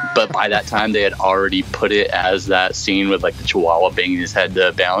 But by that time, they had already put it as that scene with like the Chihuahua banging his head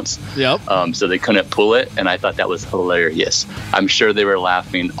to Bounce. Yep. So they couldn't pull it, and I thought that was hilarious. I'm sure they were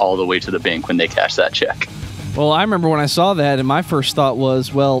laughing all the way to the bank when they cashed that check. Well, I remember when I saw that, and my first thought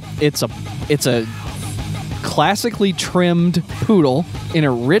was, well, it's a classically trimmed poodle in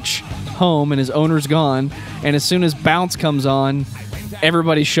a rich home, and his owner's gone. And as soon as Bounce comes on,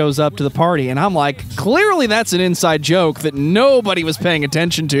 everybody shows up to the party, and I'm like, clearly that's an inside joke that nobody was paying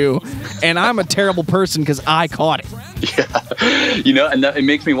attention to, and I'm a terrible person because I caught it. Yeah, and it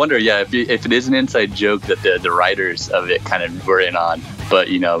makes me wonder, if it is an inside joke that the writers of it kind of were in on, but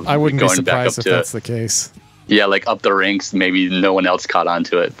I wouldn't be surprised if that's the case. Yeah, like up the ranks, maybe no one else caught on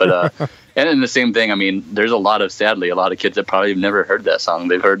to it, but and then the same thing. I mean, there's a lot of kids that probably have never heard that song.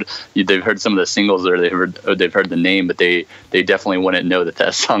 They've heard some of the singles, or they've heard the name, but they definitely wouldn't know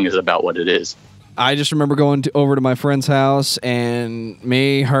that song is about what it is. I just remember going over to my friend's house, and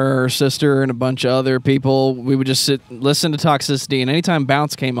me, her sister, and a bunch of other people, we would just listen to Toxicity, and anytime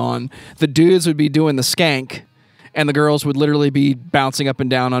Bounce came on, the dudes would be doing the skank, and the girls would literally be bouncing up and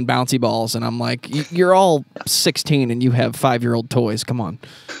down on bouncy balls, and I'm like, you're all 16 and you have 5-year-old toys. Come on.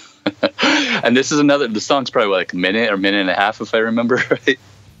 And this is the song's probably like a minute or minute and a half, if I remember right.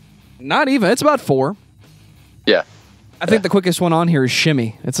 Not even. It's about 4. Yeah. I think the quickest one on here is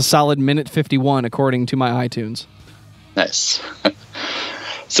Shimmy. It's a solid minute 51 according to my iTunes. Nice.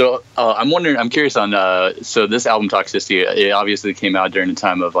 So I'm curious on, so this album Toxicity, it obviously came out during the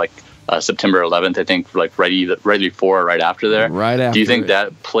time of like September 11th, I think, like right before or right after there. Right after. Do you think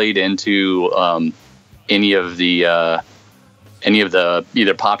that played into any of the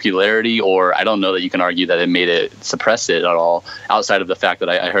either popularity, or I don't know that you can argue that it made it suppress it at all, outside of the fact that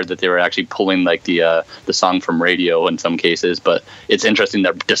I heard that they were actually pulling like the song from radio in some cases. But it's interesting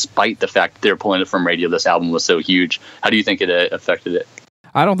that despite the fact that they're pulling it from radio, this album was so huge. How do you think it affected it?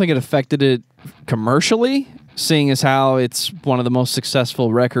 I don't think it affected it commercially, seeing as how it's one of the most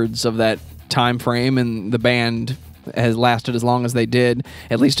successful records of that time frame, and the band has lasted as long as they did,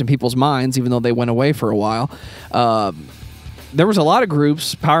 at least in people's minds, even though they went away for a while. There was a lot of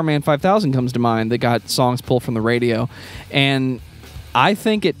groups, Power Man 5000 comes to mind, that got songs pulled from the radio, and I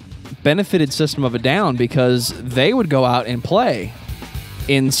think it benefited System of a Down because they would go out and play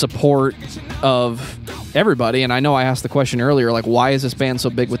in support of everybody. And I know I asked the question earlier, like, why is this band so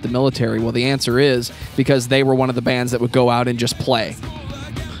big with the military? Well, the answer is because they were one of the bands that would go out and just play.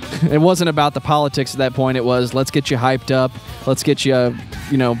 It wasn't about the politics at that point. It was, let's get you hyped up, let's get you,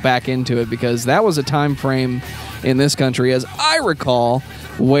 back into it, because that was a time frame in this country, as I recall,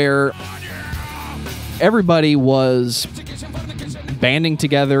 where everybody was banding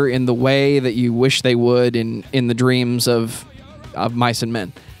together in the way that you wish they would in the dreams of mice and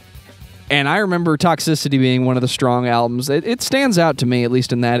men. And I remember Toxicity being one of the strong albums. It stands out to me, at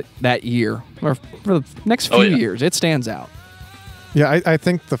least in that year, or for the next few years. It stands out. Yeah, I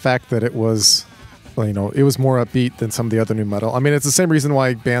think the fact that it was, it was more upbeat than some of the other new metal. I mean, it's the same reason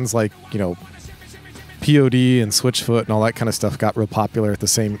why bands like, POD and Switchfoot and all that kind of stuff got real popular at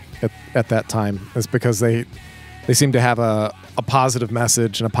that time. Is because they seem to have a positive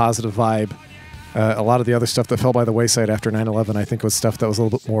message and a positive vibe. A lot of the other stuff that fell by the wayside after 9/11, I think, was stuff that was a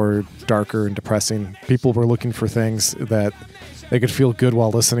little bit more darker and depressing. People were looking for things that they could feel good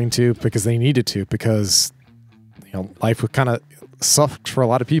while listening to because they needed to, because life would kind of sucked for a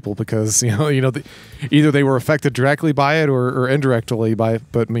lot of people because either they were affected directly by it or indirectly by it.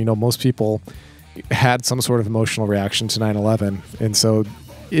 But most people had some sort of emotional reaction to 9/11, and so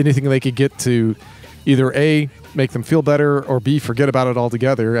anything they could get to either A, make them feel better, or B, forget about it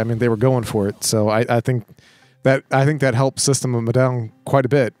altogether. I mean, they were going for it. So I think that helped System of a Down quite a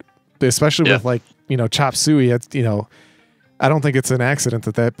bit, especially with like Chop Suey. I don't think it's an accident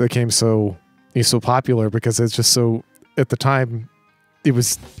that became so popular, because it's just so, at the time, it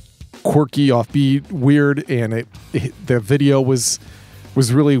was quirky, offbeat, weird, and the video was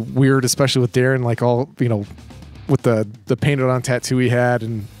really weird, especially with Darren, like all with the painted on tattoo he had,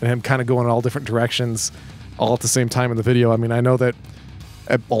 and him kind of going in all different directions all at the same time in the video. I mean, I know that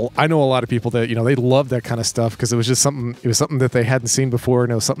I know a lot of people that they love that kind of stuff because it was just something. It was something that they hadn't seen before,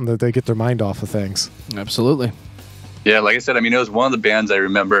 and it was something that they get their mind off of things. Absolutely. Yeah, like I said, I mean, it was one of the bands I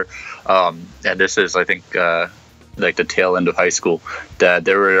remember, and this is, I think, like the tail end of high school, that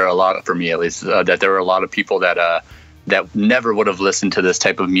there were a lot, for me at least, that there were a lot of people that never would have listened to this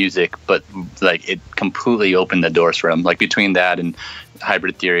type of music, but like it completely opened the doors for them. Like between that and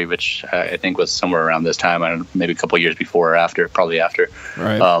Hybrid Theory, which I think was somewhere around this time, I don't know, maybe a couple of years before or after, probably after.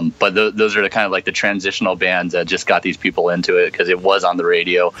 Right. But those are the kind of like the transitional bands that just got these people into it because it was on the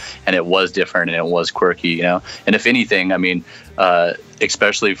radio and it was different and it was quirky, And if anything, I mean,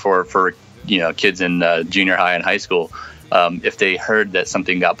 especially for kids in junior high and high school, if they heard that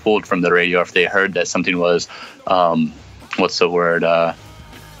something got pulled from the radio, if they heard that something was, what's the word?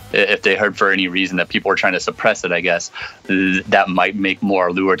 If they heard for any reason that people were trying to suppress it, I guess that might make more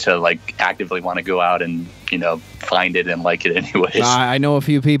allure to like actively want to go out and find it and like it anyways. I know a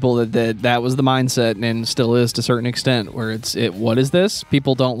few people that was the mindset and still is to a certain extent, where what is this?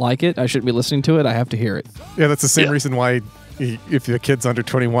 People don't like it. I shouldn't be listening to it. I have to hear it. Yeah, that's the same reason why if the kid's under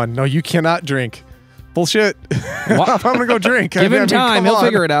 21, no, you cannot drink. Bullshit. I'm gonna go drink. Give him time. He'll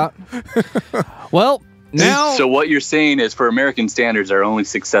figure it out. Well. Now, so what you're saying is, for American standards, our only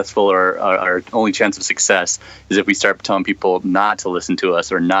successful or our only chance of success is if we start telling people not to listen to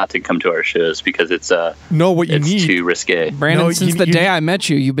us or not to come to our shows because it's too risque. Brandon, since the day I met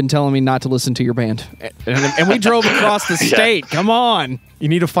you, you've been telling me not to listen to your band, and we drove across the state. Come on, you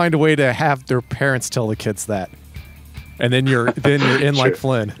need to find a way to have their parents tell the kids that, and then you're in like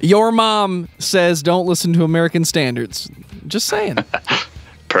Flynn. Your mom says don't listen to American standards. Just saying.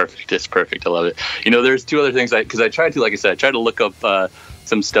 Perfect. It's perfect. I love it. There's two other things because I tried to look up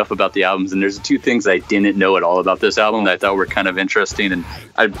some stuff about the albums, and there's two things I didn't know at all about this album that I thought were kind of interesting, and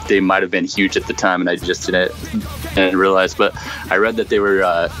they might have been huge at the time, and I just didn't realize. But I read that they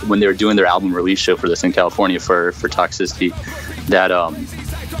were when they were doing their album release show for this in California for Toxicity, that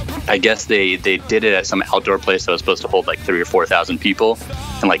I guess they did it at some outdoor place that was supposed to hold like 3,000 or 4,000 people,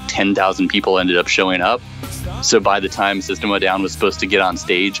 and like 10,000 people ended up showing up. So by the time System of a Down was supposed to get on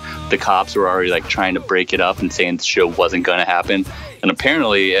stage, the cops were already like trying to break it up and saying the show wasn't going to happen. And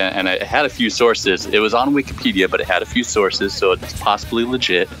apparently, and it had a few sources, it was on Wikipedia, but it had a few sources, so it's possibly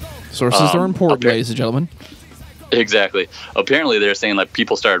legit. Sources are important, ladies and gentlemen. Exactly. Apparently, they're saying like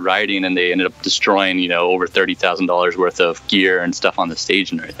people started rioting and they ended up destroying, over $30,000 worth of gear and stuff on the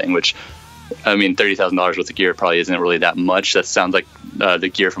stage and everything, which, I mean, $30,000 worth of gear probably isn't really that much. That sounds like the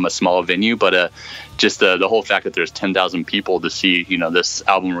gear from a small venue, but just the whole fact that there's 10,000 people to see, this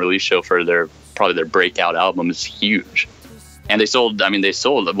album release show for their breakout album is huge. And they sold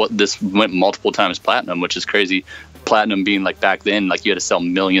what this went multiple times platinum, which is crazy. Platinum being like back then, like you had to sell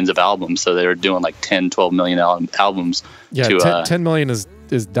millions of albums. So they were doing like 10, 12 million albums. Yeah, 10 million is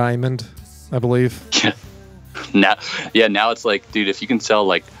diamond, I believe. Now it's like, dude, if you can sell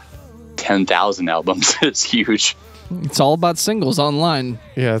like 10,000 albums, it's huge. It's all about singles online.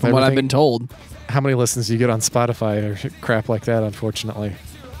 Yeah, from what I've been told. How many listens do you get on Spotify or crap like that? Unfortunately,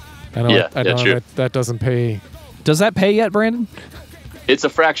 I know. True. That doesn't pay. Does that pay yet, Brandon? It's a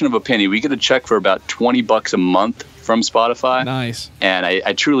fraction of a penny. We get a check for about $20 a month from Spotify. Nice. And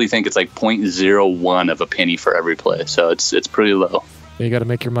I truly think it's like 0.01 of a penny for every play. So it's pretty low. You got to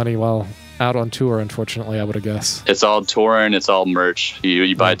make your money while out on tour, unfortunately, I would have guessed. It's all touring. It's all merch.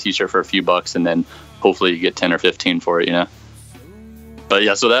 You buy a t-shirt for a few bucks and then hopefully you get 10 or 15 for it, But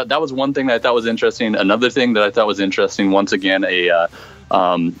yeah, so that was one thing that I thought was interesting. Another thing that I thought was interesting, once again,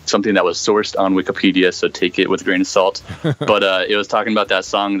 something that was sourced on Wikipedia, so take it with a grain of salt. But it was talking about that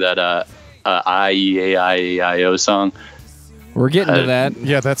song, that IEAIEIO song. We're getting to that.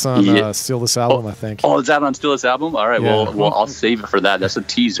 Yeah, that's on Steal This Album, I think. Oh, is that on Steal This Album? All right, yeah. well, I'll save it for that. That's a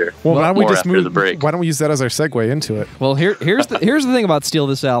teaser. Well, why don't we just move the break? Why don't we use that as our segue into it? Well, here's the thing about Steal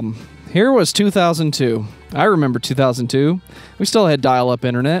This Album. Here was 2002. I remember 2002. We still had dial-up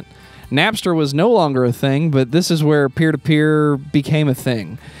internet. Napster was no longer a thing, but this is where peer-to-peer became a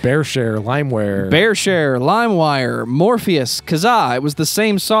thing. BearShare, LimeWire, Morpheus, Kazaa. It was the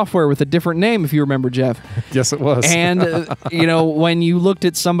same software with a different name, if you remember, Jeff. Yes, it was. And, when you looked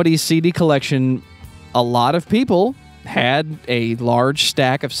at somebody's CD collection, a lot of people had a large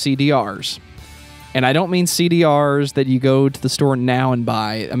stack of CDRs. And I don't mean CDRs that you go to the store now and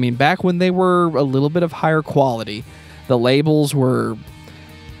buy. I mean, back when they were a little bit of higher quality, the labels were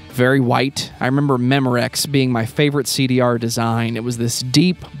very white. I remember Memorex being my favorite CDR design. It was this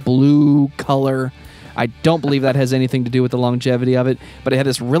deep blue color. I don't believe that has anything to do with the longevity of it, but it had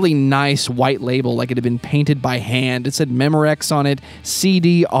this really nice white label, like it had been painted by hand. It said Memorex on it,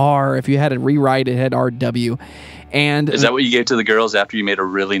 CDR. If you had to rewrite, it had RW. And is that what you gave to the girls after you made a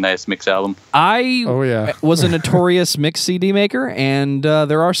really nice mix album? I yeah. was a notorious mix CD maker, and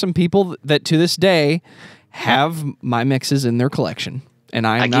there are some people that to this day have my mixes in their collection. And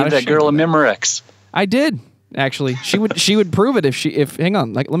I gave that girl a Memorex. I did, actually. She would prove it if hang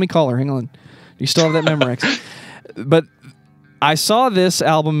on, let me call her. Hang on. You still have that Memorex. But I saw this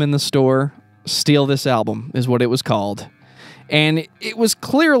album in the store. Steal This Album is what it was called. And it was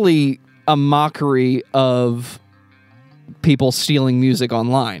clearly a mockery of people stealing music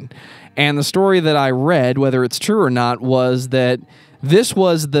online. And the story that I read, whether it's true or not, was that this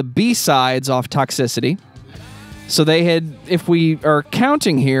was the B-sides off Toxicity. So they had, if we are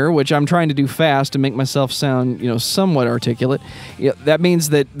counting here, which I'm trying to do fast to make myself sound, somewhat articulate, that means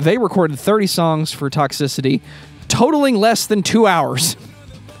that they recorded 30 songs for Toxicity, totaling less than 2 hours.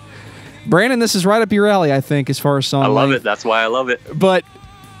 Brandon, this is right up your alley, I think, as far as song I love length. it. That's why I love it. But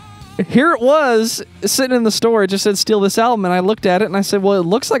here it was, sitting in the store. It just said, steal this album. And I looked at it and I said, well, it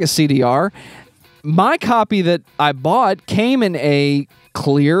looks like a CDR. My copy that I bought came in a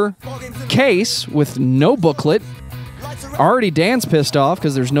clear case with no booklet. Already Dan's pissed off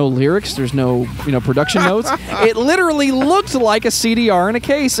because there's no lyrics, there's no production notes. It literally looked like a CDR in a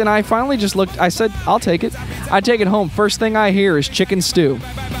case, and I finally just looked. I said, I'll take it. I take it home. First thing I hear is Chic'n'stu.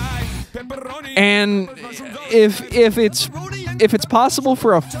 And if it's possible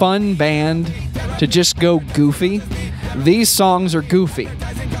for a fun band to just go goofy, these songs are goofy.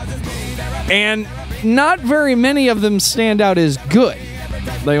 And not very many of them stand out as good.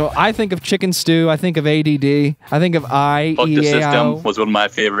 I think of Chic'n'stu, I think of ADD, I think of Fuck the System was one of my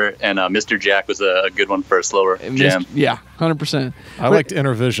favorite, and Mr. Jack was a good one for a slower jam. Yeah, 100%. I liked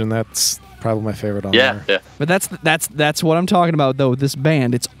Intervision. That's probably my favorite on there. Yeah. But that's what I'm talking about, though, with this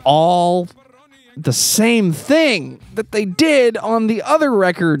band. It's all the same thing that they did on the other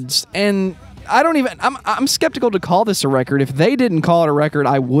records, and I'm skeptical to call this a record. If they didn't call it a record,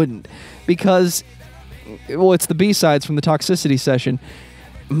 I wouldn't, because, well, it's the B-sides from the Toxicity session.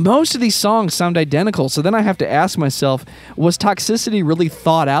 Most of these songs sound identical, so then I have to ask myself, was Toxicity really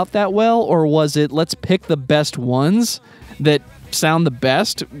thought out that well, or was it, let's pick the best ones that sound the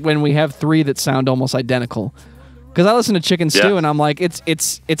best when we have three that sound almost identical? Because I listen to Chic'n'stu and I'm like,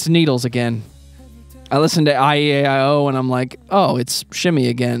 it's Needles again. I listen to IEAIO and I'm like, oh, it's Shimmy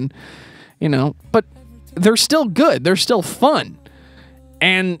again. But they're still good. They're still fun.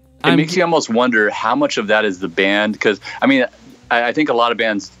 And it makes you almost wonder how much of that is the band, because, I think a lot of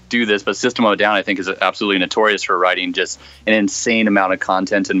bands do this, but System of a Down, I think, is absolutely notorious for writing just an insane amount of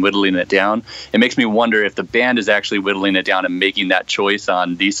content and whittling it down. It makes me wonder if the band is actually whittling it down and making that choice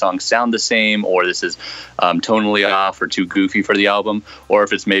on these songs sound the same, or this is tonally off or too goofy for the album, or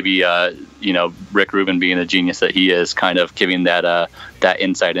if it's maybe, Rick Rubin, being the genius that he is, kind of giving that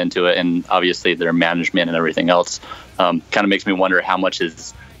insight into it, and obviously their management and everything else kind of makes me wonder how much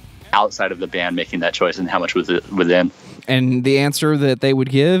is outside of the band making that choice and how much was it within. And the answer that they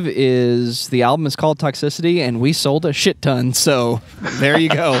would give is the album is called Toxicity, and we sold a shit ton. So there you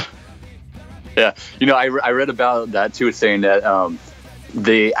go. Yeah, I read about that too, saying that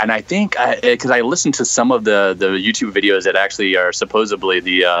and I think because I listened to some of the YouTube videos that actually are supposedly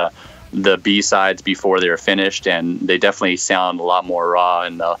the B-sides before they're finished, and they definitely sound a lot more raw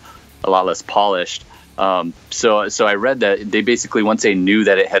and a lot less polished. So I read that they basically, once they knew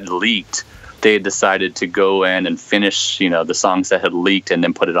that it had leaked, they decided to go in and finish, the songs that had leaked and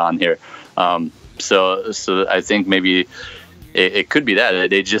then put it on here. So I think maybe it could be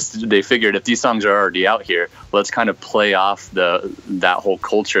that they figured if these songs are already out here, let's kind of play off that whole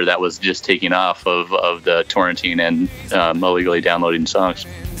culture that was just taking off of the torrenting and illegally downloading songs.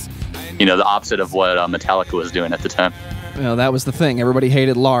 The opposite of what Metallica was doing at the time. Well, that was the thing. Everybody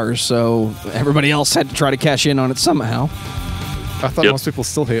hated Lars, so everybody else had to try to cash in on it somehow. I thought most people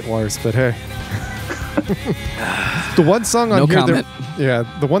still hate Lars, but hey. The one song on here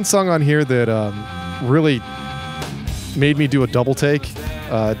the one song on here that really made me do a double take,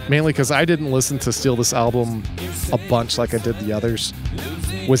 mainly because I didn't listen to Steal This Album a bunch like I did the others,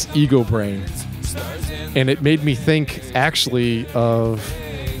 was Ego Brain. And it made me think, actually, of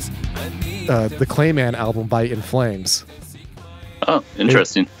the Clayman album by In Flames. Oh,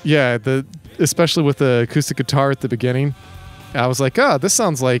 interesting. Especially with the acoustic guitar at the beginning. I was like, this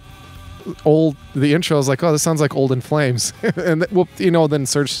sounds like old. The intro, I was like, this sounds like old In Flames. And then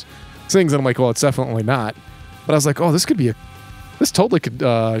search sings, and I'm like, well, it's definitely not. But I was like, this totally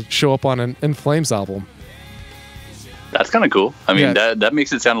could show up on an In Flames album. That's kind of cool. That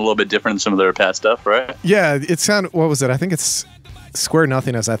makes it sound a little bit different than some of their past stuff, right? Yeah, it sounded, what was it? I think it's Square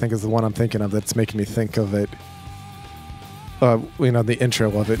Nothingness, I think, is the one I'm thinking of that's making me think of it. the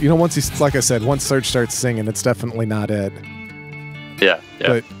intro of it. Once like I said, once Serge starts singing, it's definitely not it. Yeah.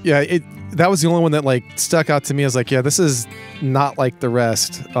 But yeah, that was the only one that like stuck out to me as like, yeah, this is not like the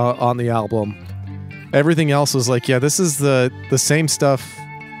rest on the album. Everything else was like, yeah, this is the same stuff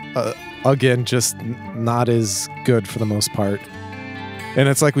again, just not as good for the most part. And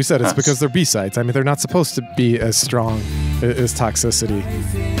it's like we said, it's because they're B-sides. I mean, they're not supposed to be as strong as Toxicity.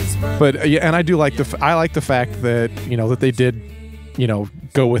 But yeah, and I do like I like the fact that that they did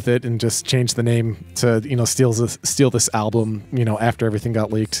go with it and just change the name to steal this album after everything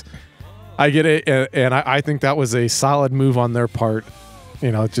got leaked. I get it, and I think that was a solid move on their part.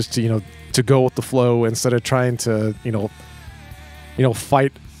 Just to go with the flow instead of trying to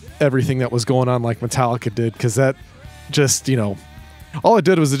fight everything that was going on like Metallica did, because that just all it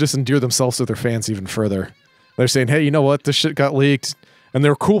did was it just endear themselves to their fans even further. They're saying, hey, you know what? This shit got leaked. And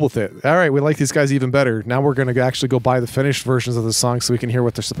they're cool with it. All right, we like these guys even better. Now we're going to actually go buy the finished versions of the song so we can hear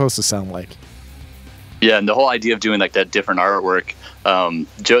what they're supposed to sound like. Yeah, and the whole idea of doing like that different artwork.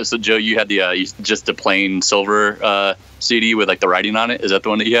 Joe, you had just the plain silver CD with like the writing on it. Is that the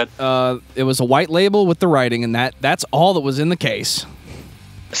one that you had? It was a white label with the writing, and that's all that was in the case.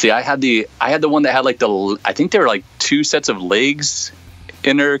 See, I had the one that had like I think they were like two sets of legs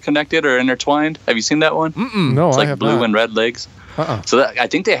interconnected or intertwined. Have you seen that one? No, it's like I have blue not. and red legs. So I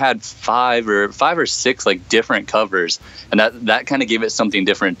think they had five or six like different covers, and that kind of gave it something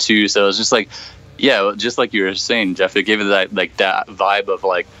different too. So it was just like, yeah, just like you were saying, Jeff, it gave it that vibe of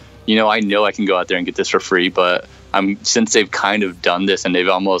like, I know I can go out there and get this for free, but since they've kind of done this and they've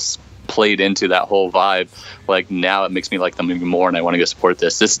almost played into that whole vibe, like now it makes me like them even more, and I want to go support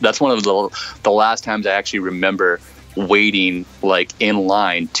this. That's one of the last times I actually remember waiting like in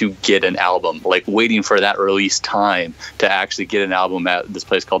line to get an album, like waiting for that release time to actually get an album at this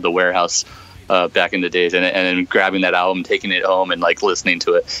place called The Warehouse back in the days, and then grabbing that album, taking it home, and like listening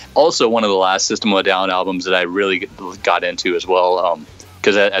to it. Also, one of the last System of a Down albums that I really got into as well,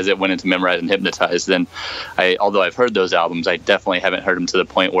 because as it went into Memorize and Hypnotize, then although I've heard those albums, I definitely haven't heard them to the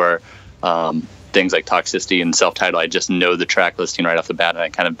point where things like Toxicity and Self-Titled, I just know the track listing right off the bat, and I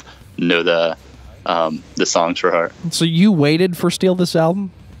kind of know the songs for heart. So you waited for Steal This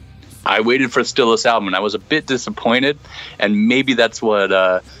Album? I waited for Steal This Album, and I was a bit disappointed, and maybe that's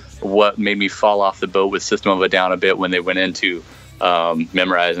what made me fall off the boat with System of a Down a bit when they went into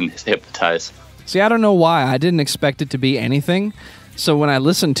Memorize and Hypnotize. See, I don't know why. I didn't expect it to be anything. So when I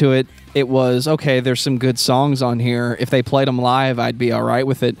listened to it, it was, okay, there's some good songs on here. If they played them live, I'd be all right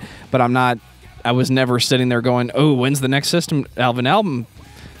with it. But I was never sitting there going, oh, when's the next System of an album?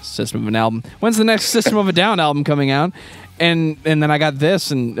 When's the next System of a Down album coming out? And then I got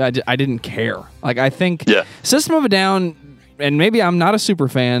this, and I didn't care. Like, I think System of a Down, and maybe I'm not a super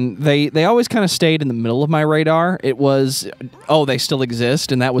fan, they always kind of stayed in the middle of my radar. It was, oh, they still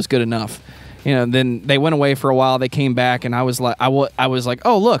exist, and that was good enough. Then they went away for a while. They came back, and I was like,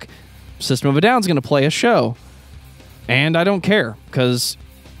 oh, look, System of a Down's going to play a show. And I don't care, because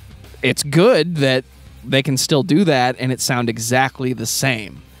it's good that they can still do that, and it sound exactly the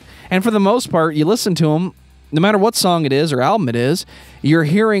same. And for the most part, you listen to them, no matter what song it is or album it is, you're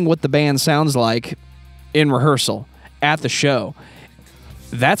hearing what the band sounds like in rehearsal, at the show.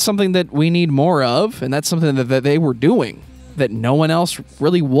 That's something that we need more of, and that's something that they were doing that no one else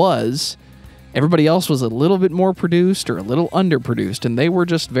really was. Everybody else was a little bit more produced or a little underproduced, and they were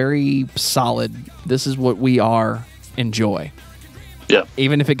just very solid. This is what we are. Enjoy. Yeah.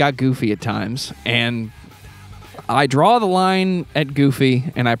 Even if it got goofy at times. And I draw the line at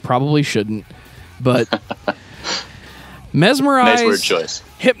goofy, and I probably shouldn't, but Mesmerize, nice word choice.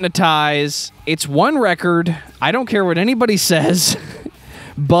 Hypnotize, it's one record. I don't care what anybody says,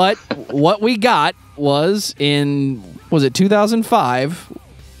 but what we got was it 2005?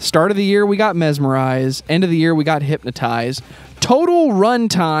 Start of the year, we got Mesmerize. End of the year, we got Hypnotize. Total run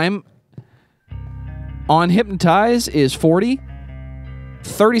time on Hypnotize is 40.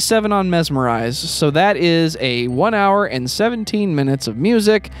 37 on Mesmerize. So that is a 1 hour and 17 minutes of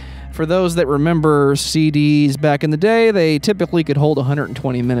music. For those that remember CDs back in the day, they typically could hold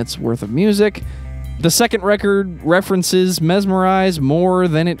 120 minutes worth of music. The second record references Mesmerize more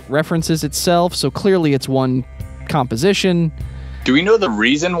than it references itself, so clearly it's one composition. Do we know the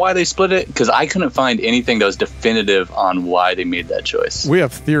reason why they split it? Because I couldn't find anything that was definitive on why they made that choice. We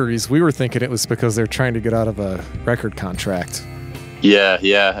have theories. We were thinking it was because they're trying to get out of a record contract. Yeah.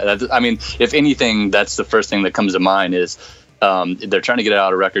 I mean, if anything, that's the first thing that comes to mind is they're trying to get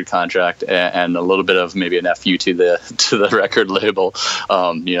out a record contract and a little bit of maybe an FU to the record label,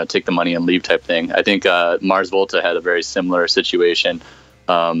 take the money and leave type thing. I think Mars Volta had a very similar situation.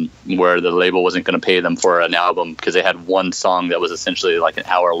 where the label wasn't going to pay them for an album because they had one song that was essentially like an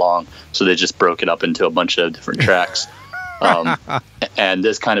hour long. So they just broke it up into a bunch of different tracks. And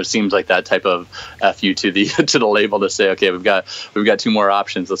this kind of seems like that type of FU to the label to say, okay, we've got 2 more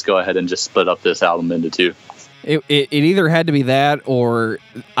options. Let's go ahead and just split up this album into 2. It either had to be that, or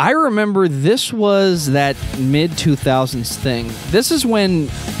I remember this was that mid-2000s thing. This is when,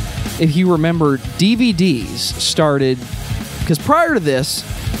 if you remember, DVDs started, because prior to this,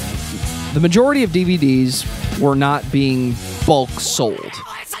 the majority of DVDs were not being bulk sold.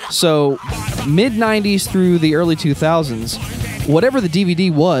 So mid-90s through the early 2000s, whatever the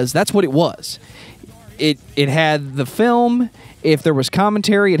DVD was, that's what it was. It had the film. If there was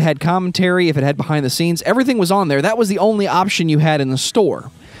commentary, it had commentary. If it had behind the scenes, everything was on there. That was the only option you had in the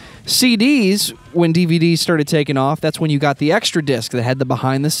store. CDs, when DVDs started taking off, that's when you got the extra disc that had the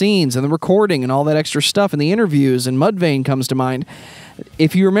behind the scenes and the recording and all that extra stuff and the interviews, and Mudvayne comes to mind.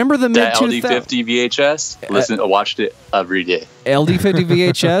 If you remember the mid-2000s... LD50 VHS, I watched it every day. LD50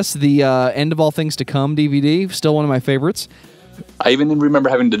 VHS, the End of All Things to Come DVD, still one of my favorites. I even remember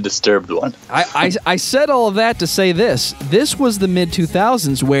having the Disturbed one. I said all of that to say this. This was the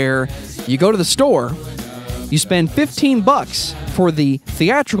mid-2000s where you go to the store, you spend $15 for the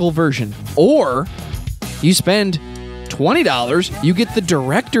theatrical version, or you spend $20, you get the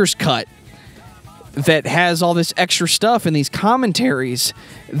director's cut that has all this extra stuff and these commentaries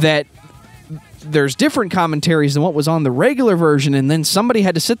that there's different commentaries than what was on the regular version, and then somebody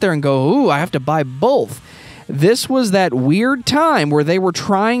had to sit there and go, ooh, I have to buy both. This was that weird time where they were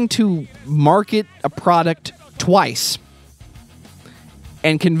trying to market a product twice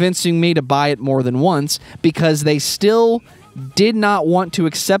and convincing me to buy it more than once because they still did not want to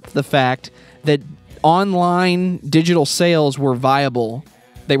accept the fact that online digital sales were viable.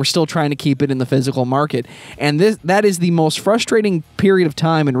 They were still trying to keep it in the physical market. And that is the most frustrating period of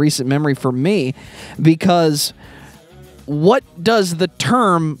time in recent memory for me, because what does the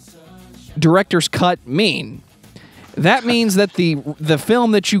term director's cut mean? That means that the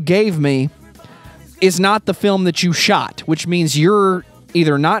film that you gave me is not the film that you shot, which means you're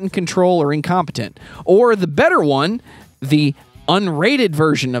either not in control or incompetent. Or the better one, the unrated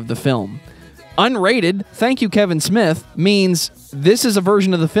version of the film. Unrated, thank you, Kevin Smith, means this is a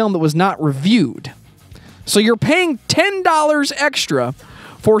version of the film that was not reviewed. So you're paying $10 extra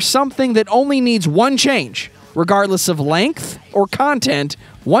for something that only needs one change, regardless of length or content.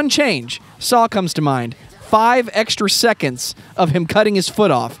 One change. Saw comes to mind. 5 extra seconds of him cutting his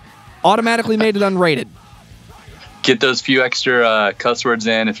foot off automatically made it unrated. Get those few extra cuss words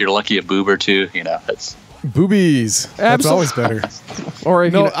in. If you're lucky, a boob or two. That's boobies. That's always better. Or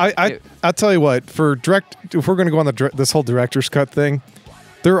if I'll tell you what. If we're going to go on this whole director's cut thing,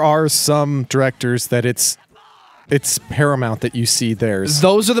 there are some directors that it's paramount that you see theirs.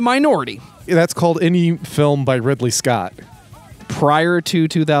 Those are the minority. That's called any film by Ridley Scott. Prior to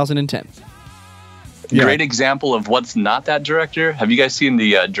 2010. Yeah. Great example of what's not that director. Have you guys seen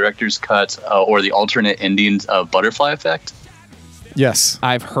the director's cut or the alternate endings of Butterfly Effect? Yes.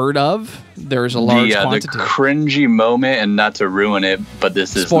 I've heard of. There's a large quantity. The cringy moment, and not to ruin it, but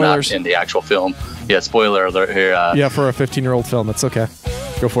this is Spoilers. Not in the actual film. Yeah, spoiler alert here. Yeah, for a 15-year-old film, it's okay.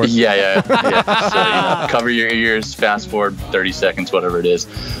 Go for it. Yeah. So, cover your ears, fast forward 30 seconds, whatever it is.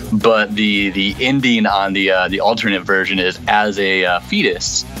 But the ending on the alternate version is, as a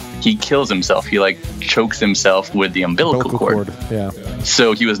fetus, he kills himself. He chokes himself with the umbilical cord. Yeah.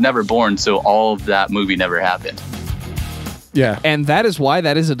 So he was never born. So all of that movie never happened. Yeah. And that is why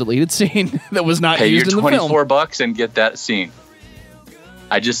that is a deleted scene that was not used in the film. Pay your $24 and get that scene.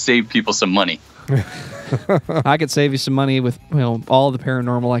 I just saved people some money. I could save you some money with all the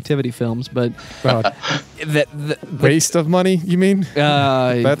Paranormal Activity films, but waste of money, you mean?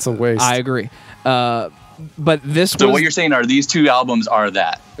 That's a waste. I agree. But this so what you're saying are these 2 albums are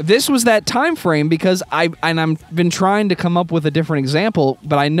that. This was that time frame, because I've been trying to come up with a different example,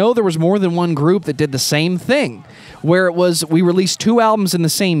 but I know there was more than one group that did the same thing, where we released 2 albums in the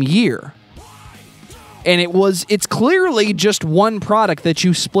same year. And it's clearly just one product that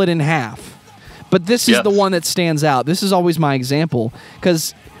you split in half. But this is the one that stands out. This is always my example,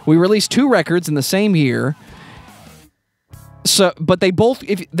 because we released 2 records in the same year. So, but they both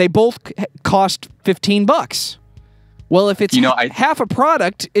cost $15. Well, if it's half a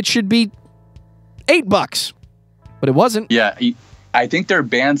product, it should be $8. But it wasn't. Yeah, I think there are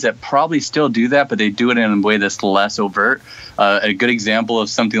bands that probably still do that, but they do it in a way that's less overt. A good example of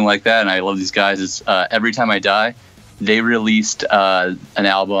something like that, and I love these guys, is Every Time I Die. They released an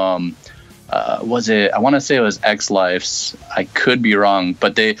album. I want to say it was X-Life's. I could be wrong,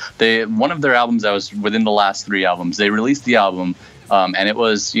 but they one of their albums that was within the last 3 albums, they released the album and it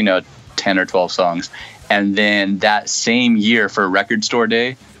was 10 or 12 songs. And then that same year for Record Store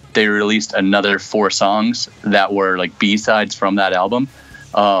Day, they released another 4 songs that were like B-sides from that album.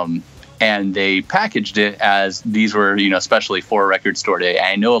 And they packaged it as these were, especially for Record Store Day.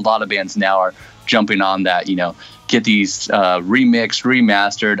 I know a lot of bands now are jumping on that, get these remixed,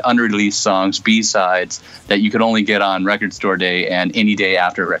 remastered, unreleased songs, B-sides that you could only get on Record Store Day and any day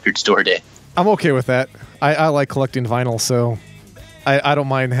after Record Store Day. I'm okay with that. I like collecting vinyl, so I don't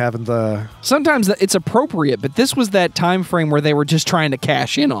mind having the... Sometimes it's appropriate, but this was that time frame where they were just trying to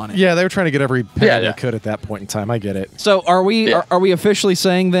cash in on it. Yeah, they were trying to get every penny they could at that point in time. I get it. So are we officially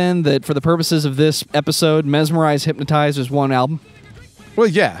saying then that for the purposes of this episode, Mesmerize, Hypnotize is one album? Well,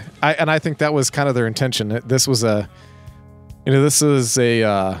 yeah, I think that was kind of their intention. This was their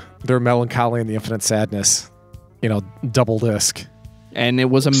Melancholy and the Infinite Sadness, double disc, and it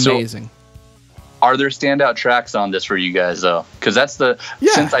was amazing. So, are there standout tracks on this for you guys though? Because that's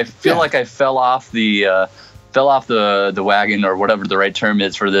since I feel like I fell off the wagon or whatever the right term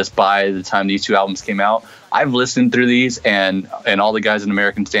is for this by the time these 2 albums came out. I've listened through these and all the guys in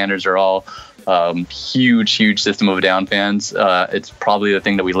American Standards are all huge System of a Down fans. It's probably the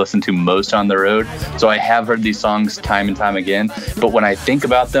thing that we listen to most on the road. So I have heard these songs time and time again. But when I think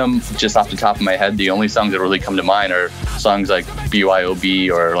about them, just off the top of my head, the only songs that really come to mind are songs like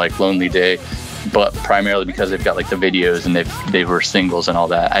BYOB or like Lonely Day. But primarily because they've got like the videos and they were singles and all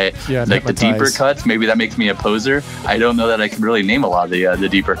that. Like the deeper cuts, maybe that makes me a poser. I don't know that I can really name a lot of the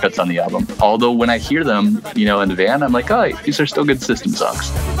deeper cuts on the album. Although when I hear them, in the van, I'm like, oh, these are still good System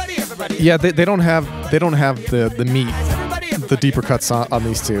songs. Yeah, they don't have the meat, the deeper cuts on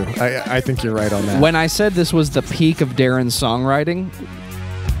these 2. I think you're right on that. When I said this was the peak of Darren's songwriting,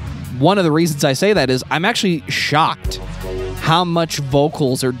 one of the reasons I say that is I'm actually shocked how much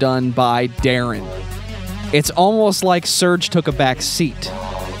vocals are done by Darren. It's almost like Serge took a back seat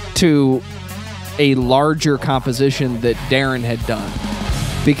to a larger composition that Darren had done.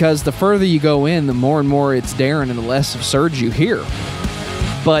 Because the further you go in, the more and more it's Darren and the less of Serge you hear.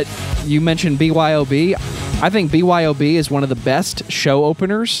 But you mentioned BYOB. I think BYOB is one of the best show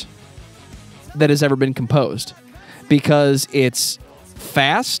openers that has ever been composed. Because it's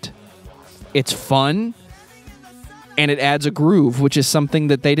fast, it's fun, and it adds a groove, which is something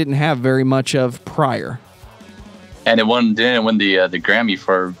that they didn't have very much of prior. And it didn't win the Grammy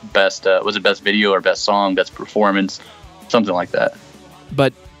for best was it best video or best song, best performance, something like that.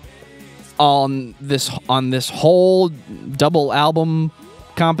 But on this whole double album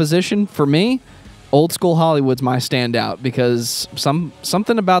composition, for me, Old School Hollywood's my standout because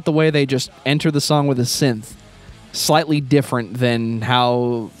something about the way they just enter the song with a synth, slightly different than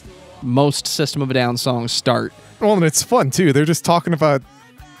how most System of a Down songs start. Well, and it's fun, too. They're just talking about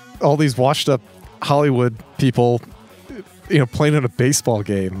all these washed-up Hollywood people, playing in a baseball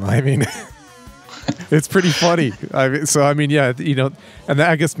game. I mean, it's pretty funny. And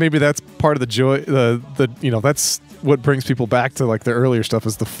I guess maybe that's part of the joy. That's what brings people back to like the earlier stuff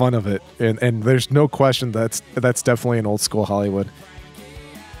is the fun of it. And there's no question that's definitely an Old School Hollywood.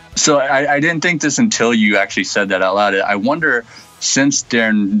 So I didn't think this until you actually said that out loud. I wonder, since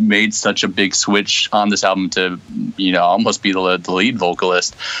Darren made such a big switch on this album to, almost be the lead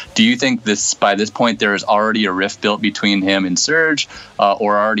vocalist, do you think by this point there is already a rift built between him and Serge,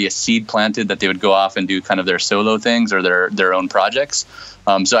 or already a seed planted that they would go off and do kind of their solo things or their own projects?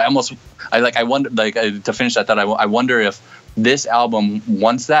 So I wonder, to finish that thought, I wonder if this album,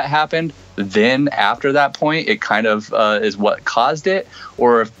 once that happened, then after that point, it kind of is what caused it,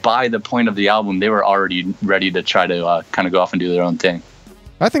 or if by the point of the album, they were already ready to try to kind of go off and do their own thing.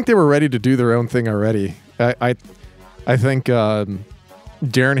 I think they were ready to do their own thing already. I think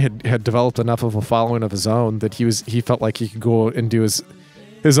Darren had developed enough of a following of his own that he felt like he could go and do his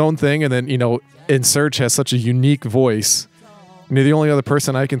own thing, and then and Serge has such a unique voice. The only other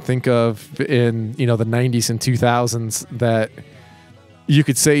person I can think of in the 90s and 2000s that you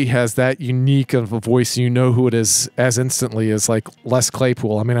could say has that unique of a voice, who it is as instantly as like Les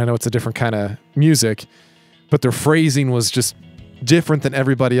Claypool. I mean, I know it's a different kind of music, but their phrasing was just different than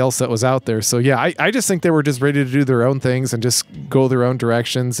everybody else that was out there. So yeah, I just think they were just ready to do their own things and just go their own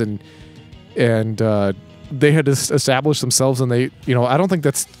directions, and they had to establish themselves, and they, I don't think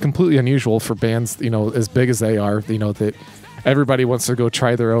that's completely unusual for bands, as big as they are, that everybody wants to go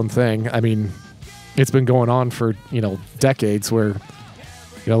try their own thing. I mean, it's been going on for, decades where,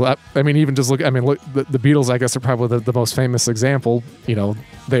 You know, I mean, even just look. I mean, look, the Beatles, I guess, are probably the most famous example. You know,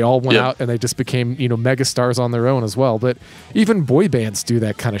 they all went out and they just became, you know, megastars on their own as well. But even boy bands do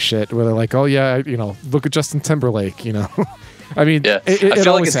that kind of shit, where they're like, oh yeah, you know, look at Justin Timberlake. You know, I mean, I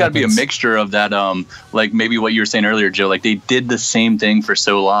feel like it's got to be a mixture of that. Like maybe what you were saying earlier, Joe. Like they did the same thing for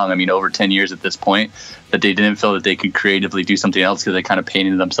so long. I mean, over 10 years at this point, that they didn't feel that they could creatively do something else because they kind of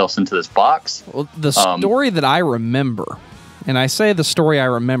painted themselves into this box. Well, the story that I remember. And I say the story I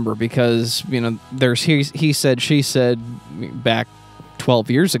remember because, you know, there's he said, she said back 12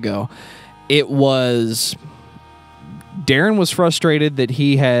 years ago. It was Darren was frustrated that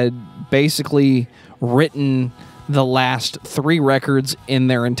he had basically written the last 3 records in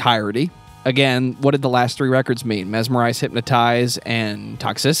their entirety. Again, what did the last 3 records mean? Mesmerize, Hypnotize, and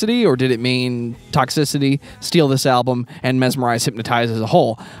Toxicity? Or did it mean Toxicity, Steal This Album, and Mesmerize, Hypnotize as a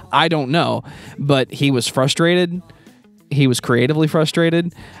whole? I don't know. But he was frustrated. He was creatively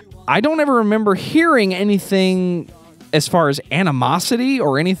frustrated. I don't ever remember hearing anything as far as animosity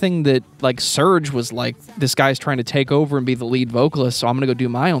or anything that, like, Serge was like, this guy's trying to take over and be the lead vocalist, so I'm going to go do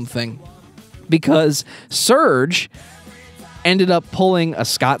my own thing. Because Serge ended up pulling a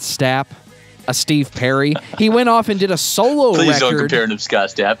Scott Stapp, a Steve Perry. He went off and did a solo record. Please don't compare him to Scott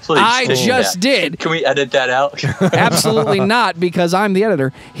Stapp. Please. I just did. Can we edit that out? Absolutely not, because I'm the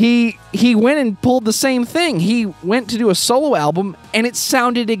editor. He went and pulled the same thing. He went to do a solo album, and it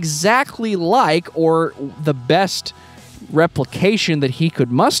sounded exactly like, or the best replication that he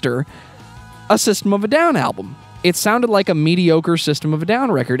could muster, a System of a Down album. It sounded like a mediocre System of a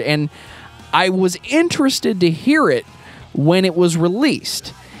Down record, and I was interested to hear it when it was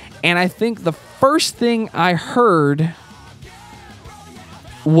released. And I think the first thing I heard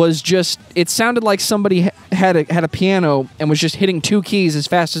was just, it sounded like somebody had a piano and was just hitting 2 keys as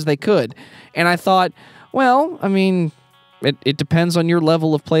fast as they could. And I thought, well, I mean, it depends on your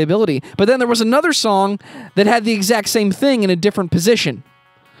level of playability. But then there was another song that had the exact same thing in a different position.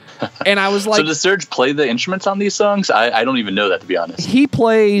 And I was like... So does Serge play the instruments on these songs? I don't even know that, to be honest. He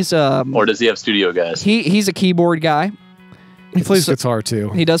plays... or does he have studio guys? He's a keyboard guy. He plays guitar, too.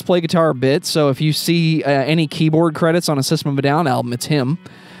 He does play guitar a bit, so if you see any keyboard credits on a System of a Down album, it's him.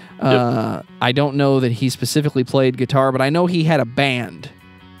 Yep. I don't know that he specifically played guitar, but I know he had a band.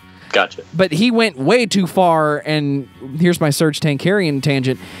 Gotcha. But he went way too far, and here's my Serge Tankian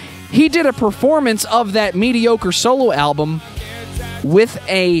tangent. He did a performance of that mediocre solo album with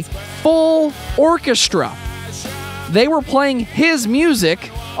a full orchestra. They were playing his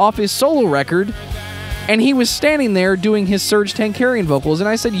music off his solo record, and he was standing there doing his Serge Tankian vocals, and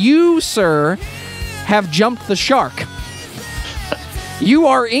I said, you, sir, have jumped the shark. You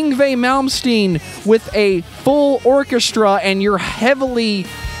are Yngwie Malmsteen with a full orchestra and your heavily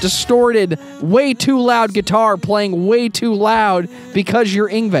distorted, way too loud guitar playing way too loud because you're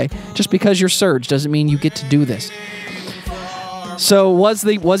Yngwie. Just because you're Serge doesn't mean you get to do this. So was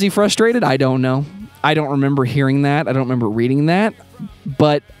he frustrated? I don't know. I don't remember hearing that. I don't remember reading that.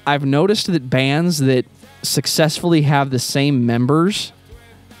 But I've noticed that bands that successfully have the same members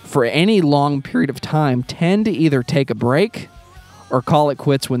for any long period of time tend to either take a break or call it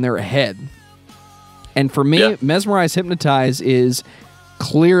quits when they're ahead. And for me, Mesmerize, Hypnotize is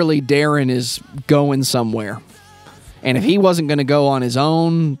clearly Darren is going somewhere. And if he wasn't going to go on his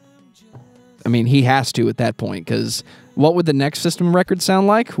own, I mean, he has to at that point, because what would the next System record sound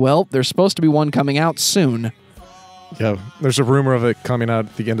like? Well, there's supposed to be one coming out soon. Yeah, there's a rumor of it coming out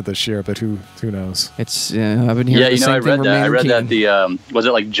at the end of this year, but who knows? It's I've been hearing the same thing from I read Maynard that the was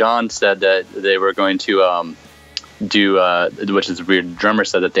it like John said that they were going to do which is weird. Drummer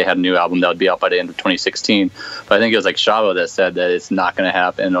said that they had a new album that would be out by the end of 2016, but I think it was like Shavo that said that it's not going to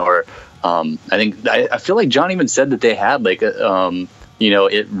happen. Or I feel like John even said that they had like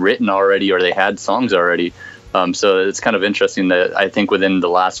it written already, or they had songs already. So it's kind of interesting that I think within the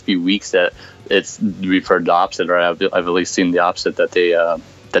last few weeks that we've heard the opposite, or I've at least seen the opposite, that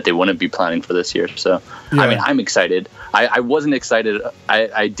they wouldn't be planning for this year. So yeah. I mean, I'm excited. I wasn't excited.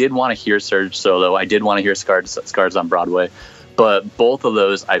 I did want to hear Serge solo. I did want to hear Scars on Broadway, but both of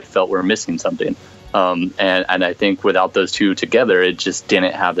those I felt were missing something. And I think without those two together, it just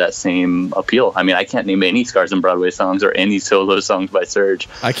didn't have that same appeal. I mean, I can't name any Scars on Broadway songs or any solo songs by Serge.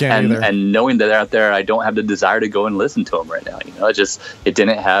 I can't either. And knowing that they're out there, I don't have the desire to go and listen to them right now. You know, it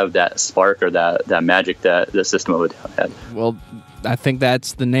didn't have that spark or that magic that the System of a Down had. Well, I think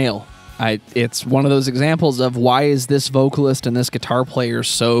that's the nail. It's one of those examples of why is this vocalist and this guitar player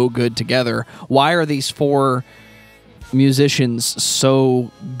so good together? Why are these four musicians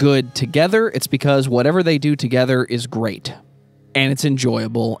so good together? It's because whatever they do together is great, and it's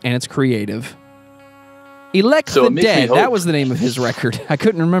enjoyable, and it's creative. Elect So the it makes me Dead. hope. That was the name of his record. I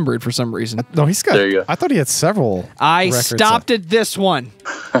couldn't remember it for some reason. No, he's got. There you go. I thought he had several. I records. stopped at this one.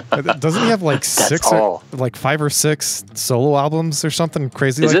 Doesn't he have like all. like 5 or 6 solo albums or something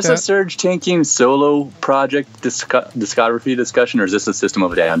crazy Is like this that? a Surge Tanking solo project discography discussion, or is this a System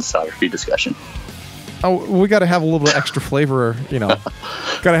of a Down discography discussion? Oh, we got to have a little bit extra flavor, you know.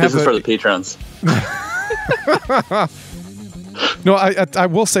 Got to have This is for the patrons. No, I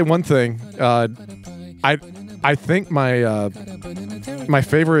will say one thing. I think my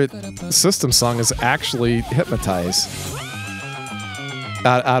favorite System song is actually "Hypnotize."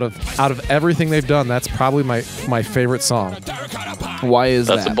 Out of everything they've done, that's probably my favorite song. Why is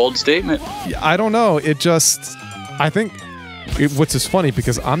That's that? a bold statement. I don't know. I think what's is funny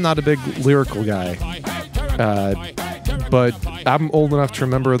because I'm not a big lyrical guy, but I'm old enough to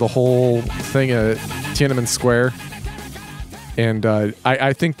remember the whole thing at Tiananmen Square, and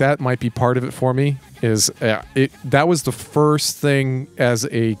I think that might be part of it for me. That was the first thing as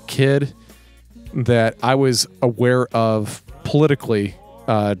a kid that I was aware of politically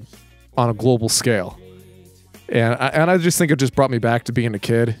on a global scale, and I just think it just brought me back to being a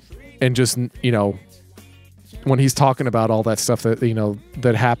kid, and just, you know, when he's talking about all that stuff that, you know,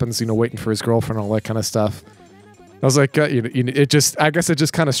 that happens, you know, waiting for his girlfriend and all that kind of stuff. I was like, I guess it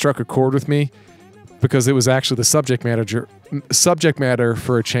just kind of struck a chord with me, because it was actually the subject matter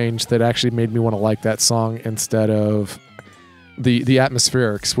for a change that actually made me want to like that song instead of the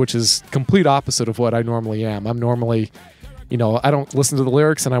atmospherics, which is complete opposite of what I normally am. I'm normally, you know, I don't listen to the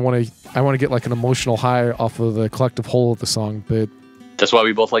lyrics, and I want to get like an emotional high off of the collective whole of the song. But That's why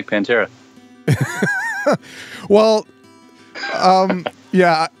we both like Pantera. well,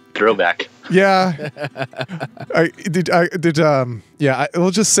 yeah. Throwback. Yeah.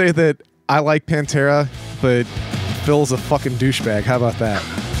 We'll just say that I like Pantera, but Phil's a fucking douchebag. How about that?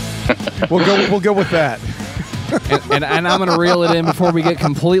 We'll go with that. and I'm going to reel it in before we get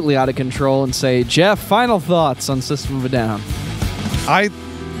completely out of control and say, Jeff, final thoughts on System of a Down. I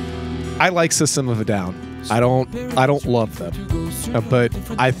like System of a Down. I don't love them, but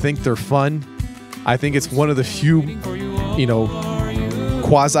I think they're fun. I think it's one of the few, you know,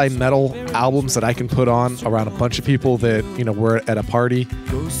 quasi-metal albums that I can put on around a bunch of people that, you know, we're at a party,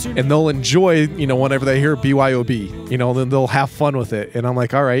 and they'll enjoy, you know, whenever they hear BYOB, you know, then they'll have fun with it. And I'm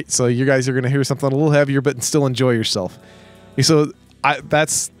like, all right, so you guys are going to hear something a little heavier, but still enjoy yourself. So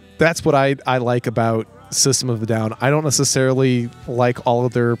that's what I like about System of a Down. I don't necessarily like all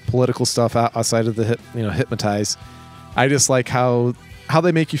of their political stuff outside of the Hypnotize. I just like how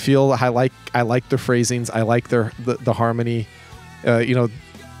they make you feel. I like their phrasings. I like the harmony. You know,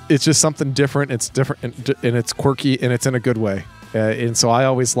 it's just something different. It's different and it's quirky, and it's in a good way. And so I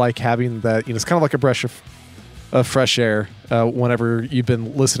always like having that. You know, it's kind of like a breath of fresh air. Whenever you've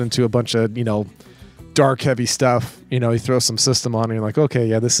been listening to a bunch of, you know, dark, heavy stuff, you know, you throw some System on, and you're like, okay,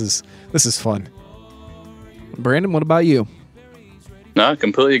 yeah, this is fun. Brandon, what about you? No, I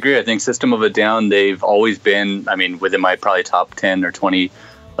completely agree. I think System of a Down, they've always been, I mean, within my probably top 10 or 20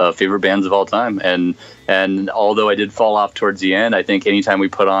 favorite bands of all time. And although I did fall off towards the end, I think anytime we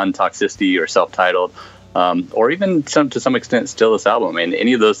put on Toxicity or Self-Titled, or even to some extent still this album, I mean,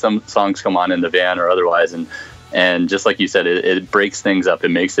 any of those songs come on in the van or otherwise, and just like you said, it breaks things up. It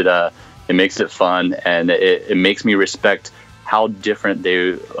makes it fun, and it makes me respect how different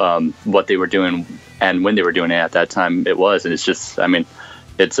what they were doing and when they were doing it at that time it was. And it's just, I mean,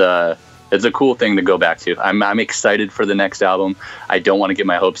 it's a cool thing to go back to. I'm excited for the next album. I don't want to get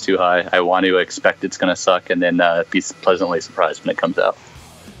my hopes too high. I want to expect it's going to suck, and then be pleasantly surprised when it comes out.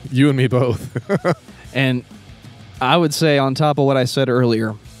 You and me both. And I would say, on top of what I said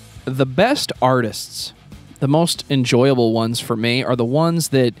earlier, the best artists, the most enjoyable ones for me, are the ones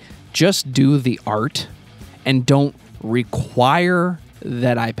that just do the art and don't require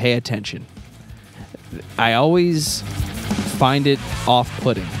that I pay attention. I always find it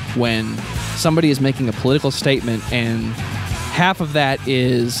off-putting when somebody is making a political statement and half of that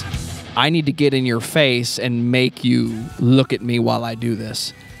is, I need to get in your face and make you look at me while I do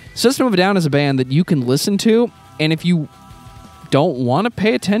this. System of a Down is a band that you can listen to, and if you don't want to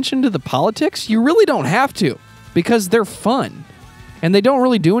pay attention to the politics, you really don't have to, because they're fun. And they don't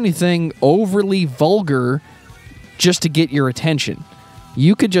really do anything overly vulgar just to get your attention.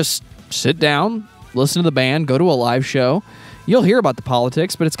 You could just sit down, listen to the band, go to a live show. You'll hear about the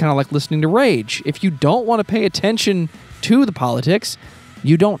politics, but it's kind of like listening to Rage. If you don't want to pay attention to the politics,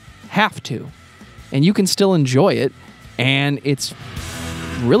 you don't have to. And you can still enjoy it. And it's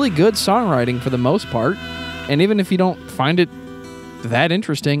really good songwriting for the most part. And even if you don't find it that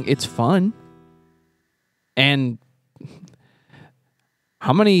interesting, it's fun. And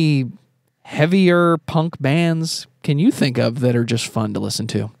how many heavier punk bands can you think of that are just fun to listen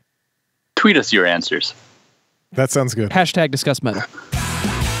to? Tweet us your answers. That sounds good. Hashtag discuss metal.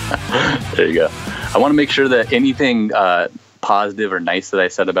 There you go. I want to make sure that anything positive or nice that I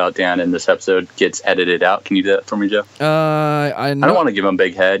said about Dan in this episode gets edited out. Can you do that for me, Joe? I don't want to give him a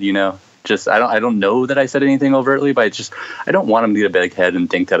big head, Just I don't know that I said anything overtly, but I don't want him to get a big head and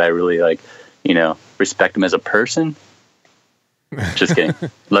think that I really respect him as a person. Just kidding.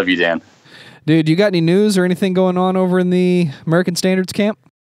 Love you, Dan. Dude, you got any news or anything going on over in the American Standards camp?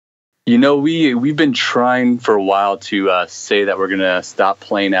 We've been trying for a while to say that we're going to stop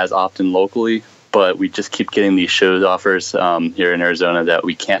playing as often locally, but we just keep getting these shows offers here in Arizona that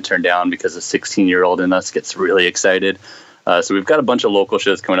we can't turn down because the 16-year-old in us gets really excited. So we've got a bunch of local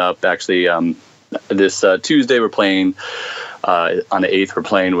shows coming up. Actually, this Tuesday we're playing, on the 8th we're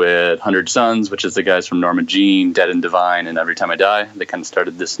playing with 100 Suns, which is the guys from Norma Jean, Dead and Divine, and Every Time I Die. They kind of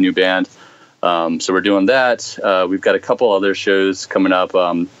started this new band. So we're doing that. We've got a couple other shows coming up,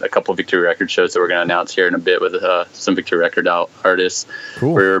 a couple of Victory Record shows that we're going to announce here in a bit with some Victory Record artists.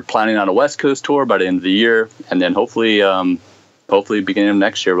 Cool. We're planning on a West Coast tour by the end of the year, and then hopefully beginning of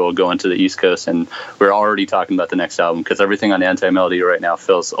next year we'll go into the East Coast, and we're already talking about the next album because everything on Anti-Melody right now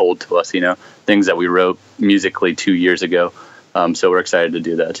feels old to us, things that we wrote musically 2 years ago. So we're excited to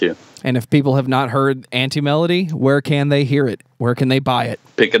do that too. And if people have not heard Anti-Melody, where can they hear it? Where can they buy it?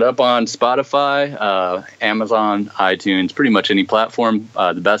 Pick it up on Spotify, Amazon, iTunes, pretty much any platform.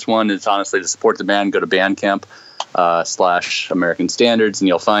 The best one is honestly to support the band. Go to Bandcamp / American Standards and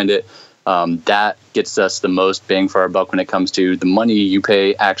you'll find it. That gets us the most bang for our buck when it comes to the money you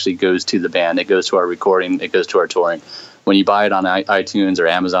pay actually goes to the band. It goes to our recording. It goes to our touring. When you buy it on iTunes or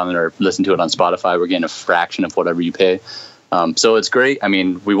Amazon or listen to it on Spotify, we're getting a fraction of whatever you pay. So it's great. I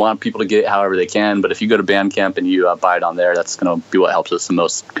mean, we want people to get it however they can, but if you go to Bandcamp and you buy it on there, that's going to be what helps us the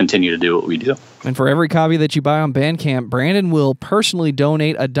most continue to do what we do. And for every copy that you buy on Bandcamp, Brandon will personally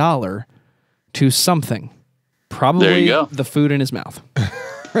donate $1 to something. Probably there you go. The food in his mouth.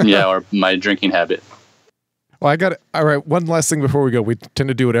 Yeah, or my drinking habit. Well, all right, one last thing before we go. We tend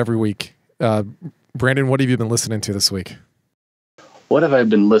to do it every week. Brandon, what have you been listening to this week? What have I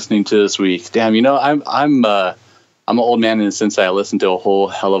been listening to this week? Damn, I'm an old man in the sense that I listen to a whole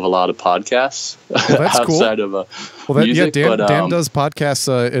hell of a lot of podcasts outside of music. Yeah, Dan does podcasts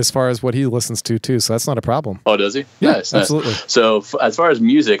as far as what he listens to too, so that's not a problem. Oh, does he? Yeah, nice, absolutely. Nice. So as far as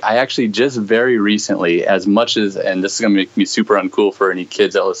music, I actually just very recently, and this is going to make me super uncool for any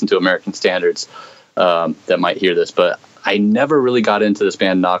kids that listen to American Standards that might hear this, but I never really got into this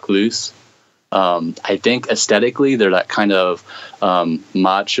band Knock Loose. I think aesthetically they're that kind of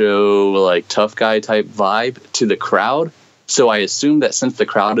macho, like tough guy type vibe to the crowd. So I assume that since the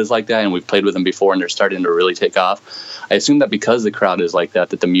crowd is like that and we've played with them before and they're starting to really take off, I assume that because the crowd is like that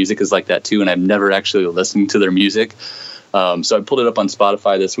the music is like that too. And I've never actually listened to their music. So I pulled it up on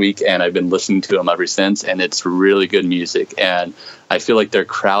Spotify this week and I've been listening to them ever since. And it's really good music. And I feel like their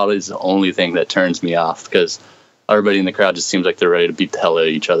crowd is the only thing that turns me off because everybody in the crowd just seems like they're ready to beat the hell out of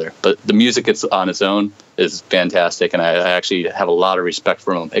each other. But the music it's on its own is fantastic, and I actually have a lot of respect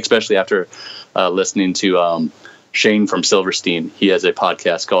for them, especially after listening to Shane from Silverstein. He has a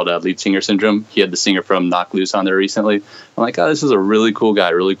podcast called Lead Singer Syndrome. He had the singer from Knock Loose on there recently. I'm like, oh, this is a really cool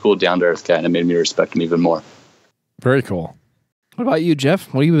guy, really cool down-to-earth guy, and it made me respect him even more. Very cool. What about you,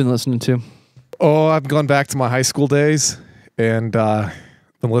 Jeff? What have you been listening to? Oh, I've gone back to my high school days and been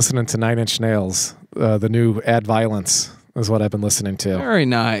listening to Nine Inch Nails. The new Add Violence is what I've been listening to. Very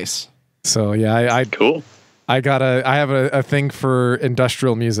nice. So yeah, cool. I have a thing for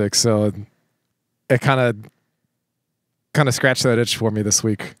industrial music, so it kind of scratched that itch for me this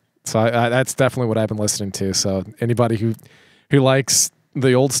week. So I that's definitely what I've been listening to. So anybody who likes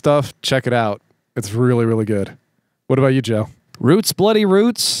the old stuff, check it out. It's really, really good. What about you, Joe? Roots, Bloody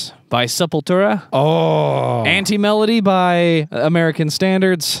Roots by Sepultura. Oh. Anti-Melody by American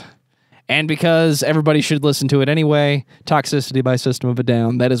Standards. And because everybody should listen to it anyway, Toxicity by System of a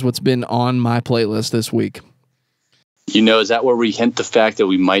Down. That is what's been on my playlist this week. Is that where we hint the fact that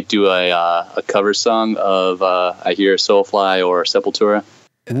we might do a cover song of I Hear Soulfly or Sepultura?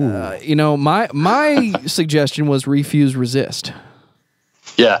 My suggestion was Refuse Resist.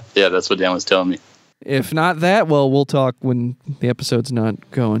 Yeah, that's what Dan was telling me. If not that, well, we'll talk when the episode's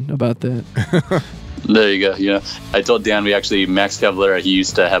not going about that. There you go. I told Dan Max Cavalera, he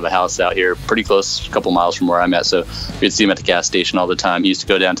used to have a house out here pretty close, a couple miles from where I'm at, so we'd see him at the gas station all the time. He used to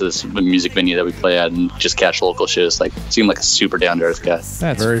go down to this music venue that we play at and just catch local shows. Seemed like a super down-to-earth guy.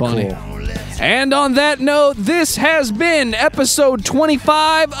 That's very funny. Cool. And on that note, this has been episode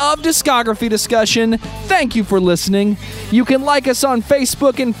 25 of Discography Discussion. Thank you for listening. You can like us on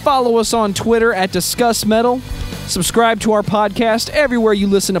Facebook and follow us on Twitter at discussmetal. Subscribe to our podcast everywhere you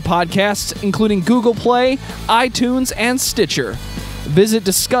listen to podcasts, including Google Play, iTunes, and Stitcher. Visit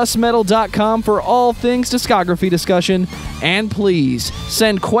discussmetal.com for all things discography discussion, and please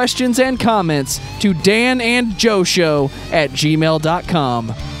send questions and comments to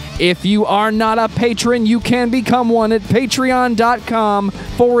danandjoeshow@gmail.com. If you are not a patron, you can become one at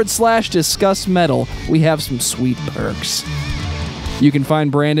patreon.com/discussmetal. We have some sweet perks. You can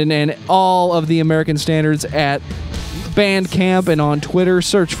find Brandon and all of the American Standards at Bandcamp and on Twitter.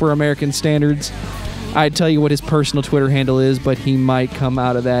 Search for American Standards. I'd tell you what his personal Twitter handle is, but he might come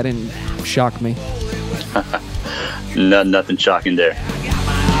out of that and shock me. No, nothing shocking there.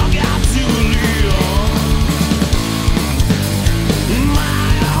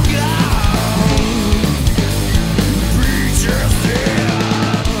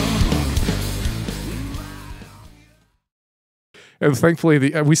 And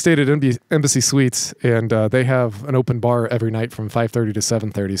thankfully, we stayed at Embassy Suites, and they have an open bar every night from 5:30 to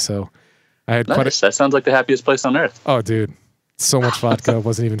 7:30. So I had nice. That sounds like the happiest place on earth. Oh, dude, so much vodka, it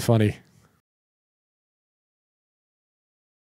wasn't even funny.